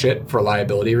to touch it for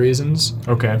liability reasons.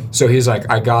 Okay. So he's like,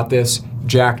 I got this,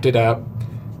 jacked it up,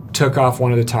 took off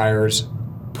one of the tires,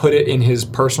 put it in his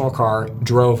personal car,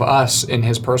 drove us in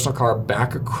his personal car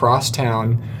back across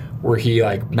town, where he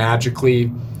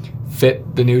magically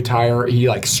fit the new tire. He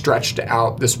stretched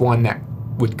out this one that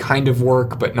would kind of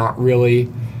work, but not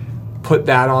really. Put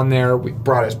that on there. We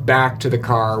brought us back to the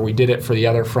car. We did it for the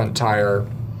other front tire.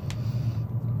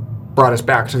 Brought us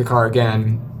back to the car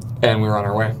again, and we were on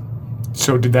our way.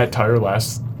 So did that tire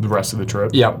last the rest of the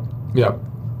trip? Yep.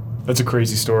 That's a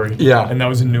crazy story. Yeah. And that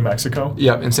was in New Mexico?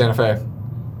 Yep, in Santa Fe.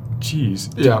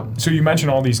 Jeez. Yeah. So you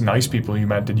mentioned all these nice people you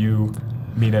met. Did you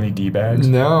meet any D-bags?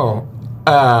 No.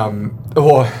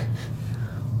 Well,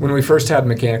 when we first had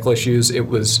mechanical issues, it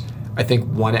was, I think,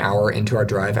 1 hour into our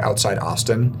drive outside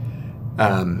Austin.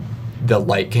 The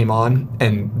light came on,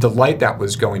 and the light that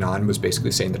was going on was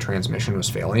basically saying the transmission was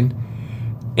failing,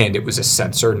 and it was a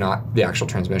sensor, not the actual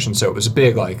transmission. So it was a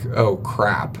big oh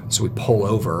crap. So we pull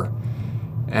over,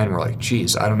 and we're like,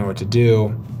 geez, I don't know what to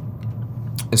do.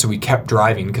 And so we kept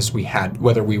driving, because we just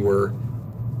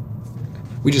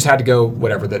had to go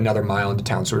another mile into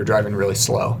town, so we were driving really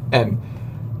slow. And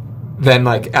then,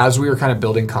 like, as we were kind of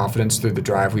building confidence through the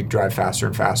drive, we'd drive faster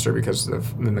and faster because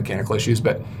of the mechanical issues.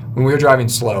 But when we were driving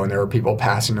slow and there were people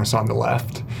passing us on the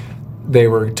left, they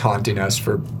were taunting us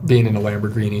for being in a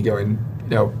Lamborghini going,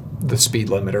 the speed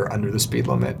limit or under the speed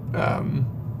limit,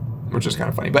 which is kind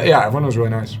of funny. But yeah, everyone was really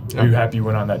nice. Yeah. Are you happy you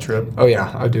went on that trip? Oh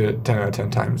yeah, I'd do it 10 out of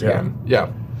 10 times again.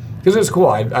 Yeah, because it was cool.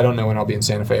 I don't know when I'll be in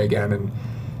Santa Fe again, and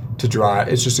to drive,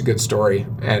 it's just a good story.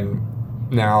 And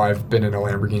now I've been in a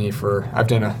Lamborghini I've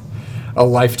done a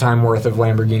lifetime worth of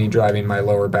Lamborghini driving. My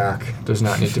lower back does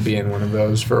not need to be in one of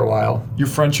those for a while. Your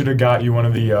friend should have got you one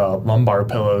of the lumbar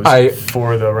pillows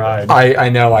for the ride. I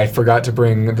know. I forgot to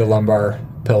bring the lumbar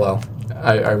pillow.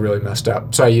 I really messed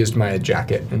up. So I used my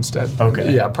jacket instead.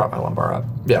 Okay. Yeah, prop my lumbar up.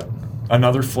 Yep.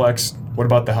 Another flex. What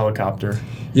about the helicopter?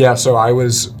 Yeah, so I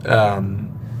was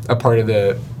a part of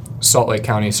the Salt Lake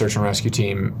County Search and Rescue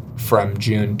Team from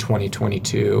June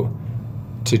 2022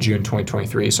 to June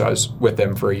 2023. So I was with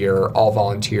them for a year, all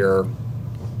volunteer,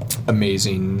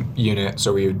 amazing unit.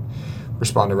 So we would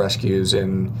respond to rescues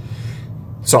in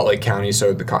Salt Lake County,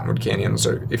 so the Cottonwood Canyons,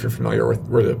 or if you're familiar with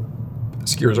where the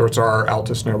ski resorts are,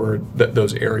 Alta, Snowbird,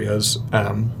 those areas.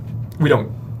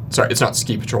 It's not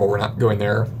ski patrol. We're not going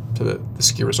there to the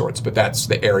ski resorts, but that's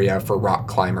the area for rock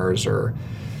climbers or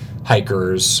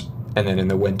hikers, and then in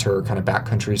the winter, kind of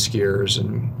backcountry skiers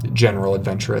and general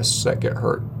adventurists that get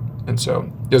hurt. And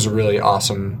so it was a really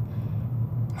awesome,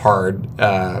 hard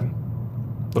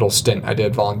little stint I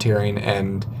did volunteering,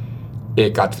 and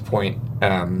it got to the point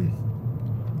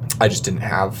I just didn't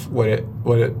have what it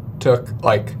took.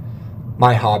 Like,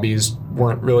 my hobbies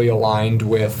weren't really aligned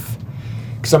with,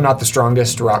 because I'm not the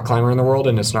strongest rock climber in the world,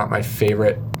 and it's not my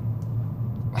favorite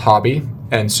hobby.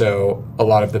 And so a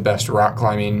lot of the best rock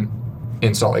climbing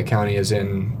in Salt Lake County is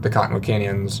in the Cottonwood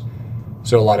Canyons.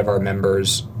 So a lot of our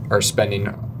members are spending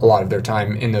a lot of their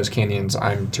time in those canyons.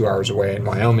 I'm 2 hours away in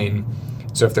Wyoming.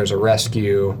 So if there's a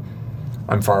rescue,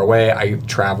 I'm far away. I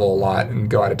travel a lot and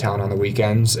go out of town on the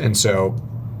weekends. And so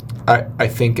I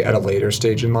think at a later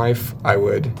stage in life, I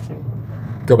would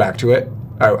go back to it.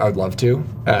 I would love to.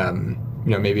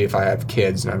 Maybe if I have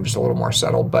kids and I'm just a little more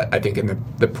settled. But I think in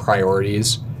the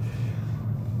priorities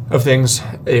of things,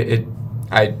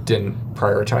 I didn't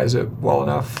prioritize it well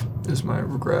enough, is my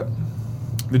regret.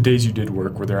 The days you did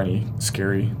work, were there any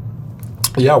scary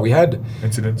Yeah, we had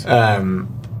incidents? A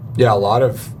lot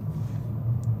of,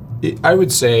 I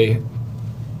would say,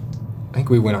 I think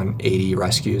we went on 80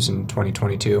 rescues in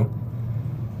 2022.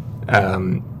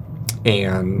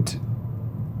 And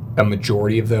a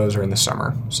majority of those are in the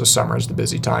summer. So summer is the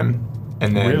busy time.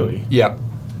 And then, really? Yeah.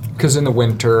 Because in the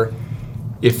winter,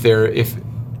 if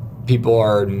people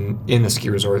are in the ski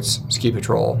resorts, ski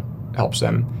patrol helps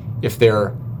them. If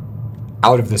they're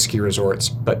out of the ski resorts,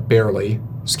 but barely,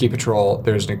 ski patrol,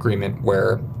 there's an agreement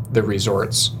where the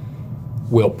resorts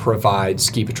will provide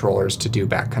ski patrollers to do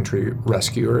backcountry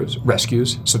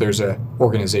rescues. So there's a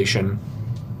organization.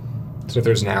 So if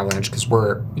there's an avalanche, because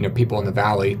we're, people in the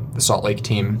valley, the Salt Lake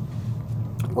team,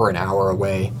 we're an hour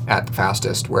away at the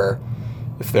fastest, where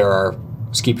if there are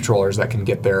ski patrollers that can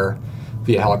get there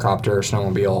via helicopter,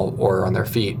 snowmobile, or on their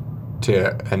feet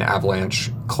to an avalanche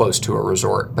close to a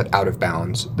resort, but out of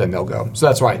bounds, then they'll go. So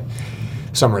that's why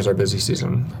summer is our busy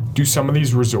season. Do some of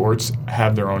these resorts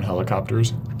have their own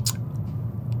helicopters?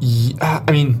 Yeah,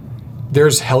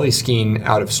 there's heli skiing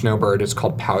out of Snowbird. It's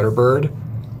called Powderbird.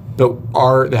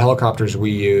 But the helicopters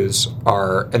we use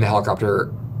and the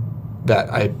helicopter that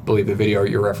I believe the video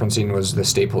you're referencing was the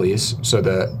state police, so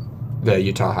the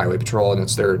Utah Highway Patrol, and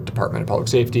it's their Department of Public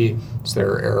Safety, it's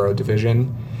their Aero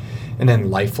Division. And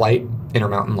then Life Flight,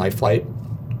 Intermountain Life Flight.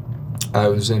 I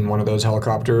was in one of those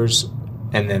helicopters.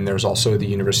 And then there's also the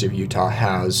University of Utah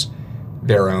has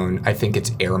their own, I think it's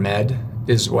AirMed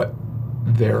is what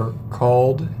they're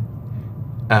called.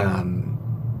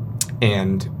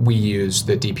 And we use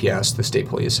the DPS, the state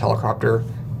police helicopter,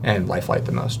 and Life Flight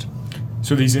the most.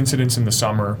 So these incidents in the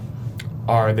summer,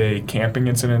 are they camping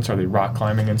incidents? Are they rock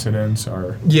climbing incidents?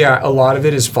 Yeah, a lot of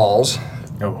it is falls.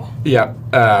 Oh. Yeah.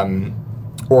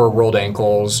 Or rolled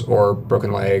ankles, or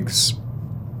broken legs,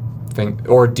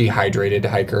 or dehydrated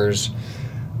hikers.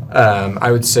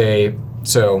 I would say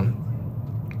so.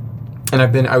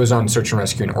 And I was on search and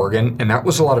rescue in Oregon, and that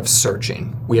was a lot of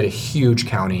searching. We had a huge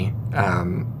county,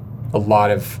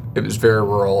 it was very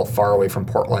rural, far away from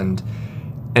Portland,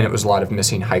 and it was a lot of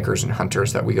missing hikers and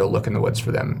hunters that we go look in the woods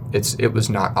for them. It was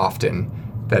not often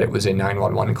that it was a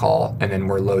 911 call, and then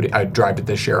we're loaded. I'd drive to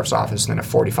the sheriff's office, and then a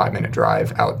 45-minute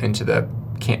drive out into the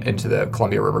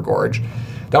Columbia River Gorge.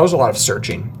 That was a lot of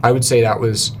searching. I would say that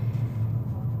was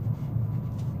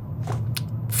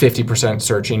 50%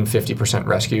 searching, 50%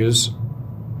 rescues.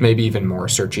 maybe even more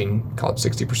searching, call it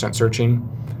 60% searching.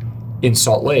 In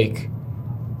Salt Lake,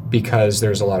 because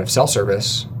there's a lot of cell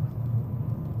service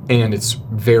and it's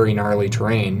very gnarly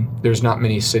terrain, there's not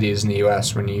many cities in the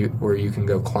U.S. where you can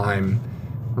go climb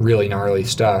really gnarly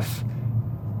stuff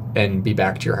and be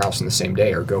back to your house in the same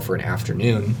day or go for an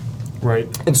afternoon. Right.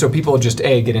 And so people just,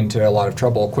 A, get into a lot of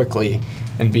trouble quickly,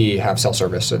 and B, have cell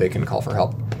service so they can call for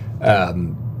help.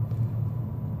 And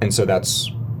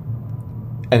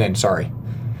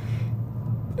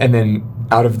then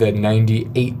out of the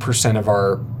 98% of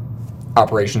our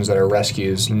operations that are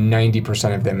rescues,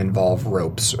 90% of them involve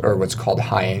ropes, or what's called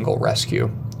high-angle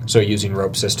rescue. So using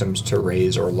rope systems to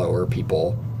raise or lower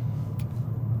people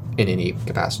in any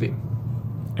capacity.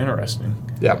 Interesting.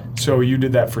 Yeah. So you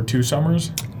did that for 2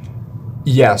 summers?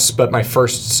 Yes, but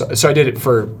so I did it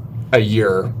for a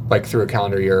year, like through a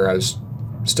calendar year. I was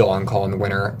still on call in the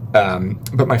winter.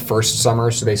 But my first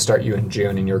summer, so they start you in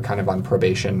June and you're kind of on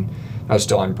probation. I was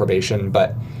still on probation,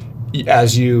 but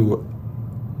as you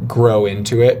grow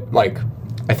into it, like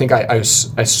I think I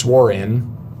swore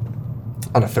in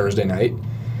on a Thursday night,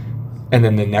 and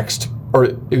then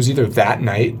it was either that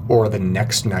night or the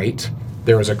next night,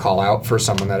 there was a call out for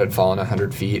someone that had fallen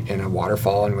 100 feet in a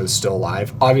waterfall and was still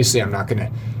alive. Obviously,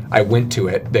 I went to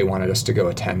it. They wanted us to go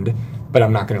attend, but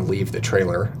I'm not going to leave the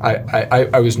trailer.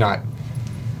 I was not,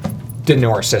 didn't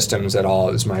know our systems at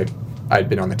all. I'd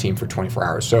been on the team for 24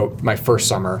 hours. So my first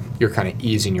summer, you're kind of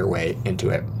easing your way into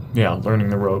it. Yeah, learning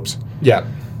the ropes. Yeah.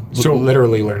 So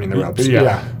literally learning the ropes.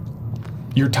 Yeah.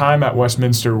 Your time at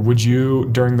Westminster,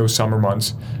 during those summer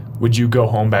months, would you go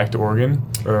home back to Oregon,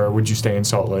 or would you stay in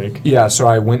Salt Lake? Yeah, so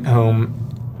I went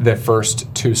home the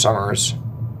first 2 summers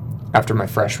after my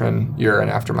freshman year and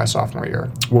after my sophomore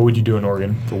year. What would you do in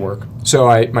Oregon for work? So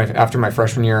after my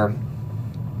freshman year,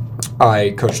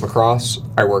 I coached lacrosse.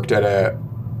 I worked at a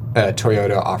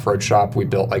Toyota off-road shop. We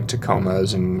built like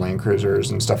Tacomas and Land Cruisers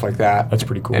and stuff like that. That's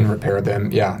pretty cool. And repaired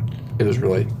them. Yeah, it was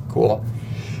really cool.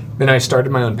 Then I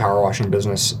started my own power washing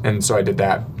business, and so I did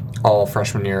that all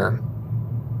freshman year,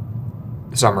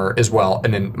 summer as well.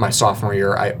 And then my sophomore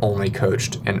year, I only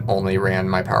coached and only ran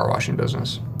my power washing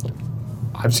business.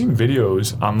 I've seen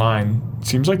videos online.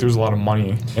 Seems like there's a lot of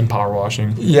money in power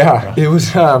washing. Yeah. It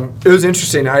was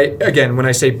interesting. When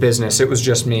I say business, it was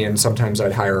just me, and sometimes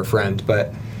I'd hire a friend,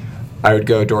 but I would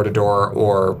go door to door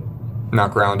or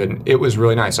knock around, and it was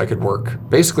really nice. I could work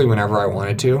basically whenever I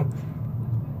wanted to,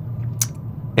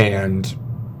 and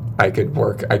I could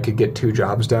get 2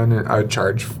 jobs done, and I would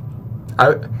charge.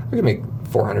 I could make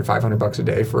 $400, $500 a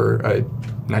day for a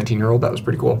 19-year-old. That was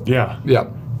pretty cool. Yeah. Yeah.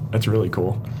 That's really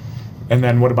cool. And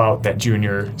then what about that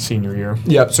senior year?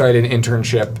 Yep. So I did an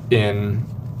internship in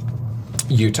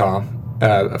Utah,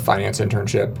 a finance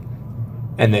internship.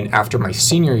 And then after my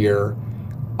senior year,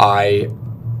 I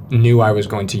knew I was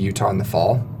going to Utah in the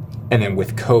fall. And then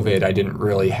with COVID, I didn't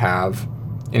really have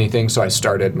anything. So I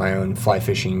started my own fly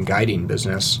fishing guiding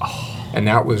business. Oh. And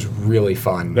that was really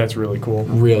fun. That's really cool.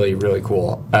 Really, really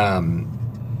cool. And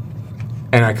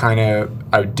I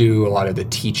would do a lot of the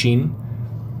teaching.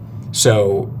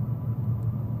 So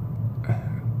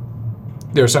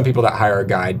there are some people that hire a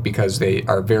guide because they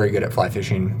are very good at fly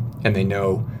fishing and they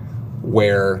know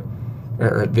where,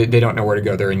 or they don't know where to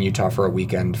go. They're in Utah for a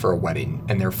weekend for a wedding,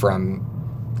 and they're from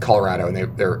Colorado, and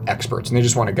they're experts, and they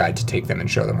just want a guide to take them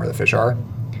and show them where the fish are.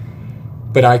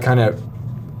 But I kind of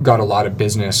got a lot of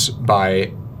business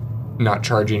by not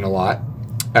charging a lot,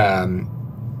 and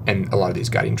a lot of these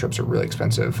guiding trips are really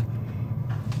expensive,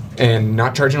 and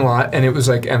not charging a lot, and it was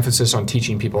like emphasis on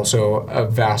teaching people. So a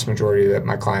vast majority that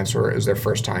my clients it was their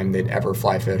first time they'd ever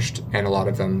fly fished, and a lot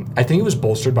of them, I think it was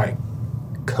bolstered by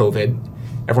COVID.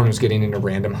 Everyone was getting into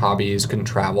random hobbies, couldn't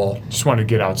travel. Just wanted to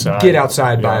get outside.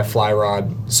 Yeah. Buy a fly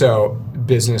rod. So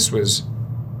business was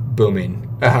booming.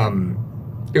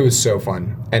 It was so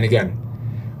fun. And again,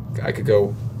 I could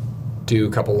go do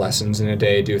a couple lessons in a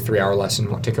day, do a 3-hour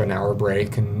lesson, take an hour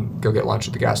break, and go get lunch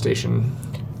at the gas station.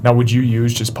 Now, would you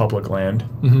use just public land?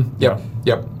 Mm-hmm. Yep.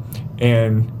 Yeah. Yep.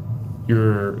 And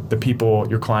your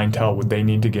clientele, would they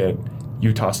need to get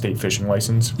Utah state fishing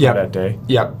license for that day?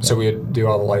 Yep. So we would do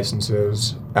all the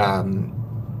licenses, and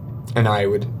I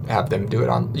would have them do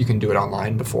it you can do it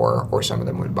online before, or some of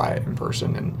them would buy it in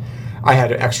person. And I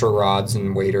had extra rods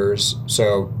and waders,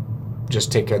 so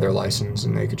just take care of their license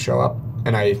and they could show up.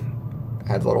 And I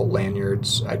had little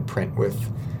lanyards I'd print with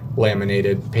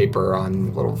laminated paper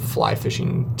on little fly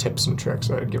fishing tips and tricks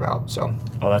that I'd give out. So.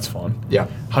 Oh, that's fun. Yeah.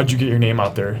 How'd you get your name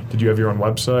out there? Did you have your own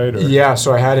website? Or? Yeah,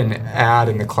 so I had an ad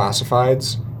in the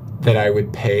classifieds that I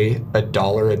would pay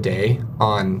 $1 a day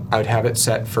on. I would have it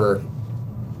set for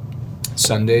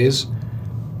Sundays,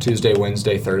 Tuesday,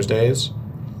 Wednesday, Thursdays,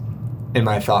 in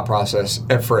my thought process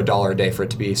for $1 a day for it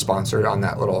to be sponsored on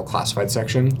that little classified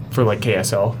section. For like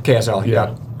KSL? KSL,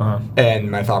 yeah. Uh-huh.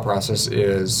 And my thought process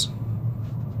is,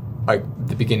 like,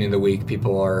 the beginning of the week,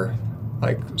 people are,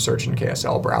 like, searching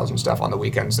KSL, browsing stuff. On the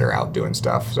weekends, they're out doing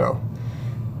stuff. So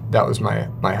that was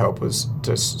my hope, was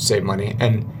to save money.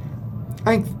 And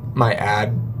I think my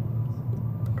ad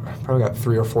probably got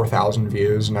 3,000 or 4,000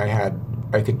 views, and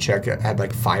I could check it had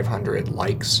like 500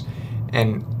 likes,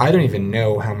 and I don't even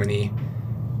know how many.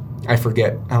 I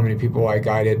forget how many people I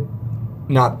guided.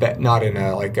 Not in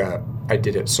a like a I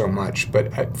did it so much,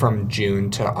 but from June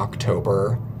to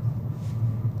October,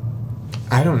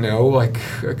 I don't know, like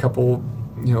a couple,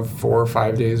 4 or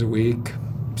 5 days a week.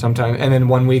 Sometimes, and then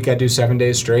one week I'd do 7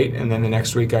 days straight, and then the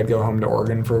next week I'd go home to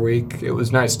Oregon for a week. It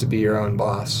was nice to be your own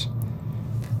boss.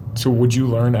 So would you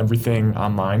learn everything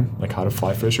online, like how to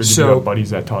fly fish, or did you have buddies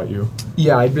that taught you?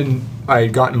 Yeah, I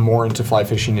had gotten more into fly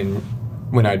fishing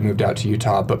when I'd moved out to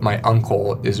Utah, but my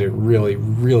uncle is a really,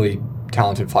 really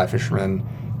talented fly fisherman,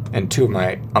 and two of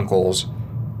my uncles,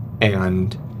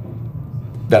 and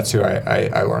that's who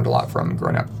I learned a lot from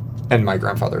growing up, and my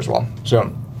grandfather as well.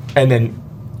 So, and then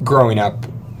growing up,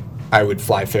 I would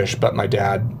fly fish, but my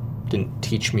dad didn't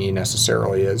teach me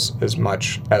necessarily as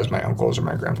much as my uncles or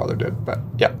my grandfather did. But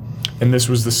yeah. And this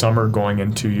was the summer going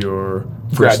into your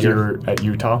first year at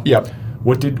Utah? Yep.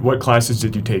 What classes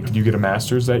did you take? Did you get a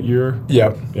master's that year?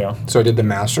 Yep. Yeah. So I did the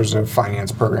Master's of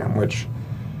Finance program, which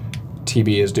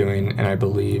TB is doing, and I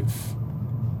believe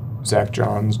Zach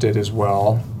Johns did as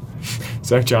well.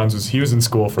 Zach Johns he was in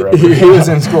school forever. He was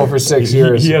in school for 6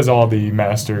 years. He has all the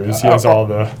masters. He has all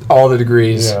the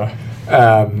degrees. Yeah.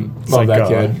 Love that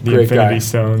kid. The Great Infinity guy.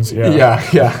 Stones. Yeah.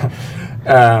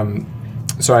 Yeah.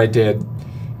 So I did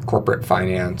corporate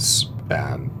finance,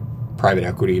 private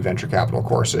equity, venture capital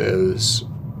courses.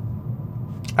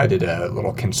 I did a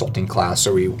little consulting class,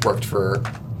 so we worked for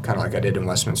kind of like I did in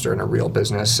Westminster in a real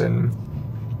business and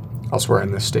elsewhere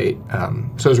in the state.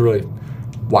 So it was a really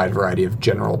wide variety of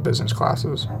general business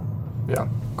classes. Yeah.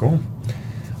 Cool.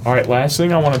 All right, last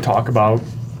thing I want to talk about,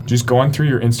 just going through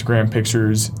your Instagram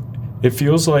pictures, it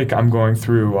feels like I'm going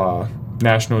through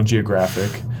National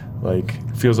Geographic. Like,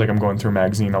 it feels like I'm going through a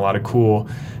magazine. A lot of cool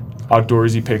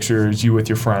outdoorsy pictures, you with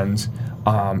your friends.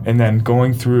 And then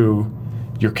going through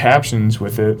your captions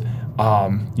with it,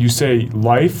 you say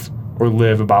life or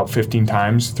live about 15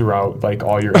 times throughout, like,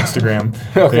 all your Instagram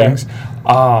things.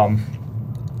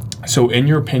 So in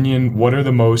your opinion, what are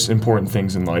the most important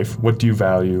things in life? What do you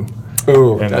value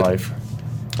in life?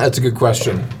 That's a good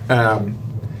question.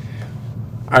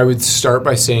 I would start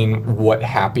by saying what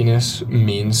happiness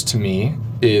means to me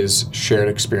is shared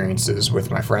experiences with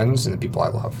my friends and the people I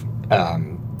love.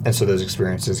 And so those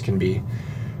experiences can be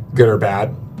good or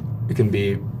bad. It can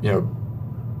be,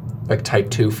 like type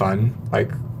 2 fun,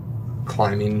 like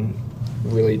climbing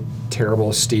really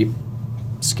terrible, steep,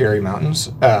 scary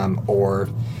mountains, or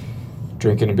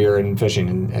drinking a beer and fishing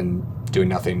and doing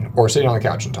nothing, or sitting on the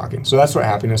couch and talking. So that's what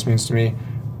happiness means to me.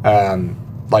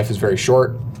 Life is very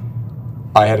short.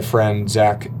 I had a friend,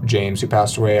 Zach James, who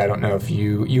passed away. I don't know if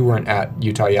you weren't at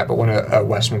Utah yet, but a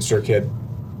Westminster kid,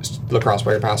 lacrosse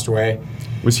player, passed away.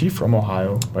 Was he from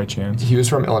Ohio by chance? He was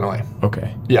from Illinois.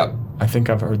 Okay. Yeah. I think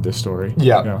I've heard this story.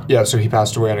 Yeah. So he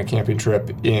passed away on a camping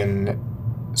trip in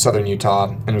southern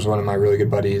Utah, and was one of my really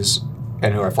good buddies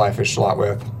and who I fly fished a lot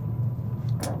with.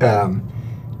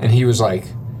 And he was like,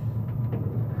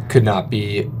 could not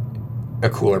be a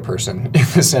cooler person in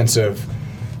the sense of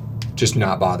just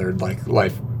not bothered, like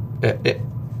life,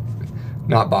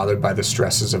 not bothered by the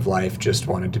stresses of life, just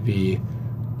wanted to be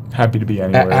happy to be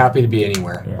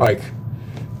anywhere. Yeah. Like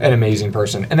an amazing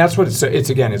person. And that's what it's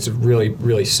a really,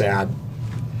 really sad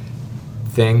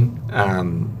thing,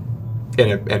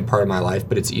 and part of my life,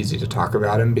 but it's easy to talk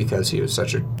about him because he was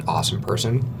such an awesome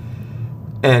person.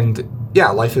 And yeah,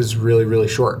 life is really, really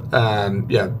short.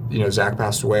 Zach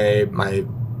passed away. My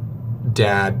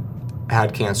dad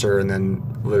had cancer and then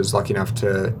was lucky enough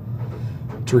to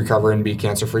recover and be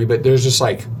cancer-free. But there's just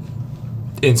like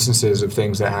instances of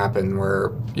things that happen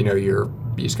where, you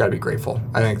just got to be grateful.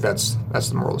 I think that's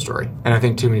the moral of the story. And I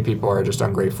think too many people are just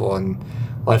ungrateful, and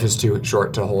life is too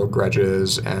short to hold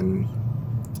grudges. And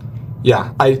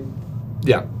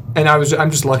and I'm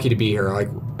just lucky to be here. Like,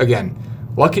 again,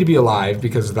 lucky to be alive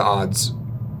because of the odds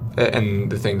and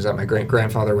the things that my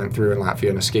great-grandfather went through in Latvia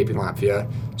and escaping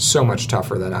Latvia. So much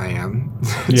tougher than I am.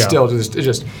 It's still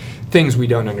just things we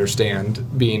don't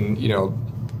understand, being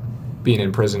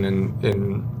in prison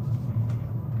and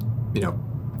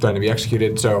going to be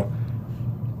executed. So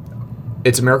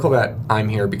it's a miracle that I'm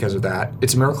here because of that.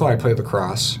 It's a miracle I played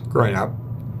lacrosse growing up.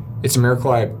 It's a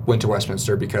miracle I went to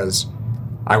Westminster because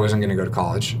I wasn't going to go to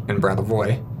college, and Brad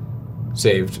Lavoie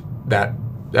saved that.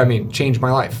 Changed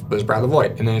my life. Was Brad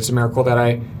Lavoie, and then it's a miracle that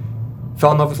I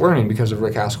fell in love with learning because of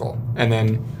Rick Haskell. And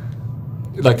then,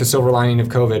 like, the silver lining of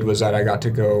COVID was that I got to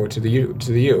go to the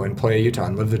U and play at Utah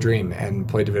and live the dream and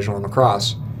play Division I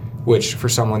lacrosse, which for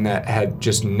someone that had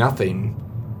just nothing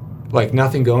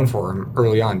going for him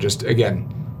early on, just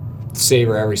again,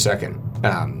 savor every second.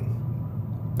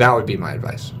 That would be my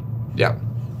advice. Yeah.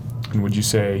 And would you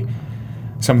say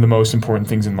some of the most important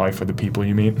things in life are the people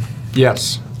you meet?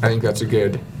 Yes, I think that's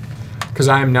because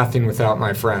I am nothing without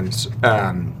my friends.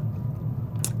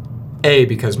 A,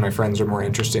 because my friends are more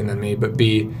interesting than me, but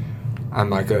B, I'm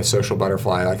like a social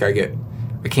butterfly. Like I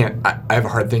have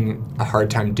a hard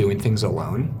time doing things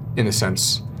alone, in a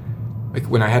sense. Like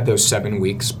when I had those 7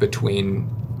 weeks between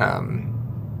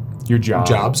your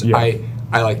jobs, yeah.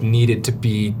 I like needed to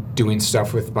be doing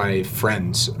stuff with my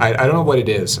friends. I don't know what it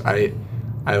is. I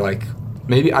like,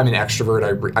 maybe I'm an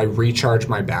extrovert. I recharge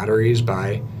my batteries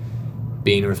by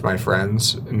being with my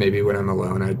friends. Maybe when I'm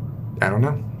alone, I don't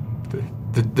know.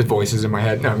 The voices in my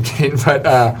head. No, I'm kidding. But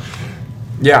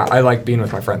yeah, I like being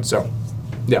with my friends. So,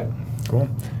 yeah. Cool.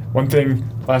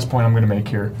 Last point I'm going to make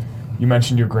here. You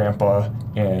mentioned your grandpa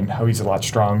and how he's a lot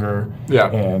stronger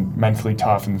and mentally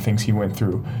tough and the things he went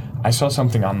through. I saw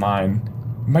something online.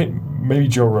 Maybe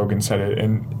Joe Rogan said it,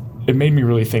 and it made me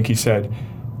really think. He said,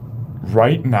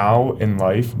 right now in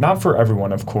life, not for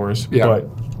everyone, of course, but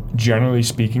generally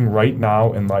speaking, right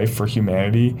now in life for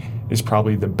humanity is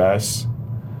probably the best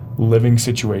living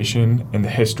situation in the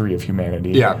history of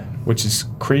humanity. Yeah. Which is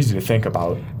crazy to think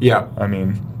about. Yeah. I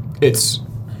mean, it's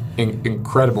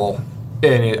incredible,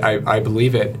 and I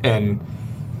believe it. And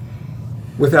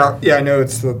I know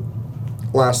it's the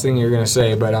last thing you're going to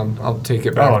say, but I'll take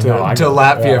it back to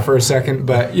Latvia for a second.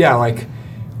 But yeah, like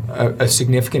a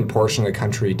significant portion of the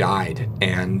country died,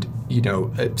 and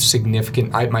a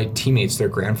significant. My teammates,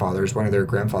 one of their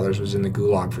grandfathers was in the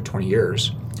Gulag for 20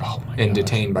 years, and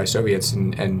detained by Soviets,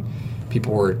 and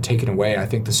people were taken away. I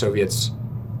think the Soviets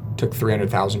took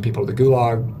 300,000 people to the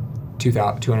Gulag,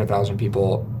 200,000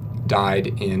 people died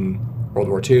in World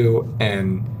War II,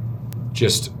 and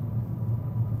just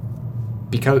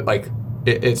because we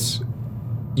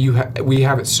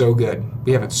have it so good.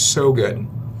 We have it so good.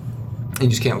 And you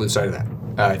just can't lose sight of that,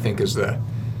 I think, is the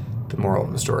moral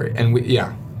of the story. And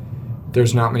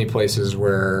there's not many places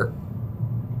where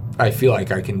I feel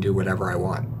like I can do whatever I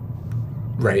want,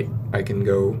 right? I can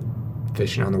go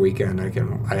fishing on the weekend. I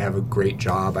have a great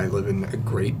job. I live in a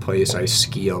great place. I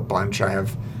ski a bunch. I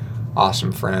have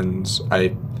awesome friends.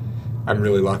 I'm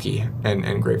really lucky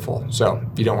and grateful. So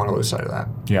you don't want to lose sight of that.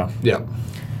 Yeah. Yeah.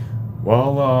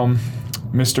 Well,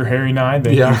 Mr. Harry Nye,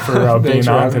 thank you for being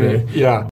on today. Yeah.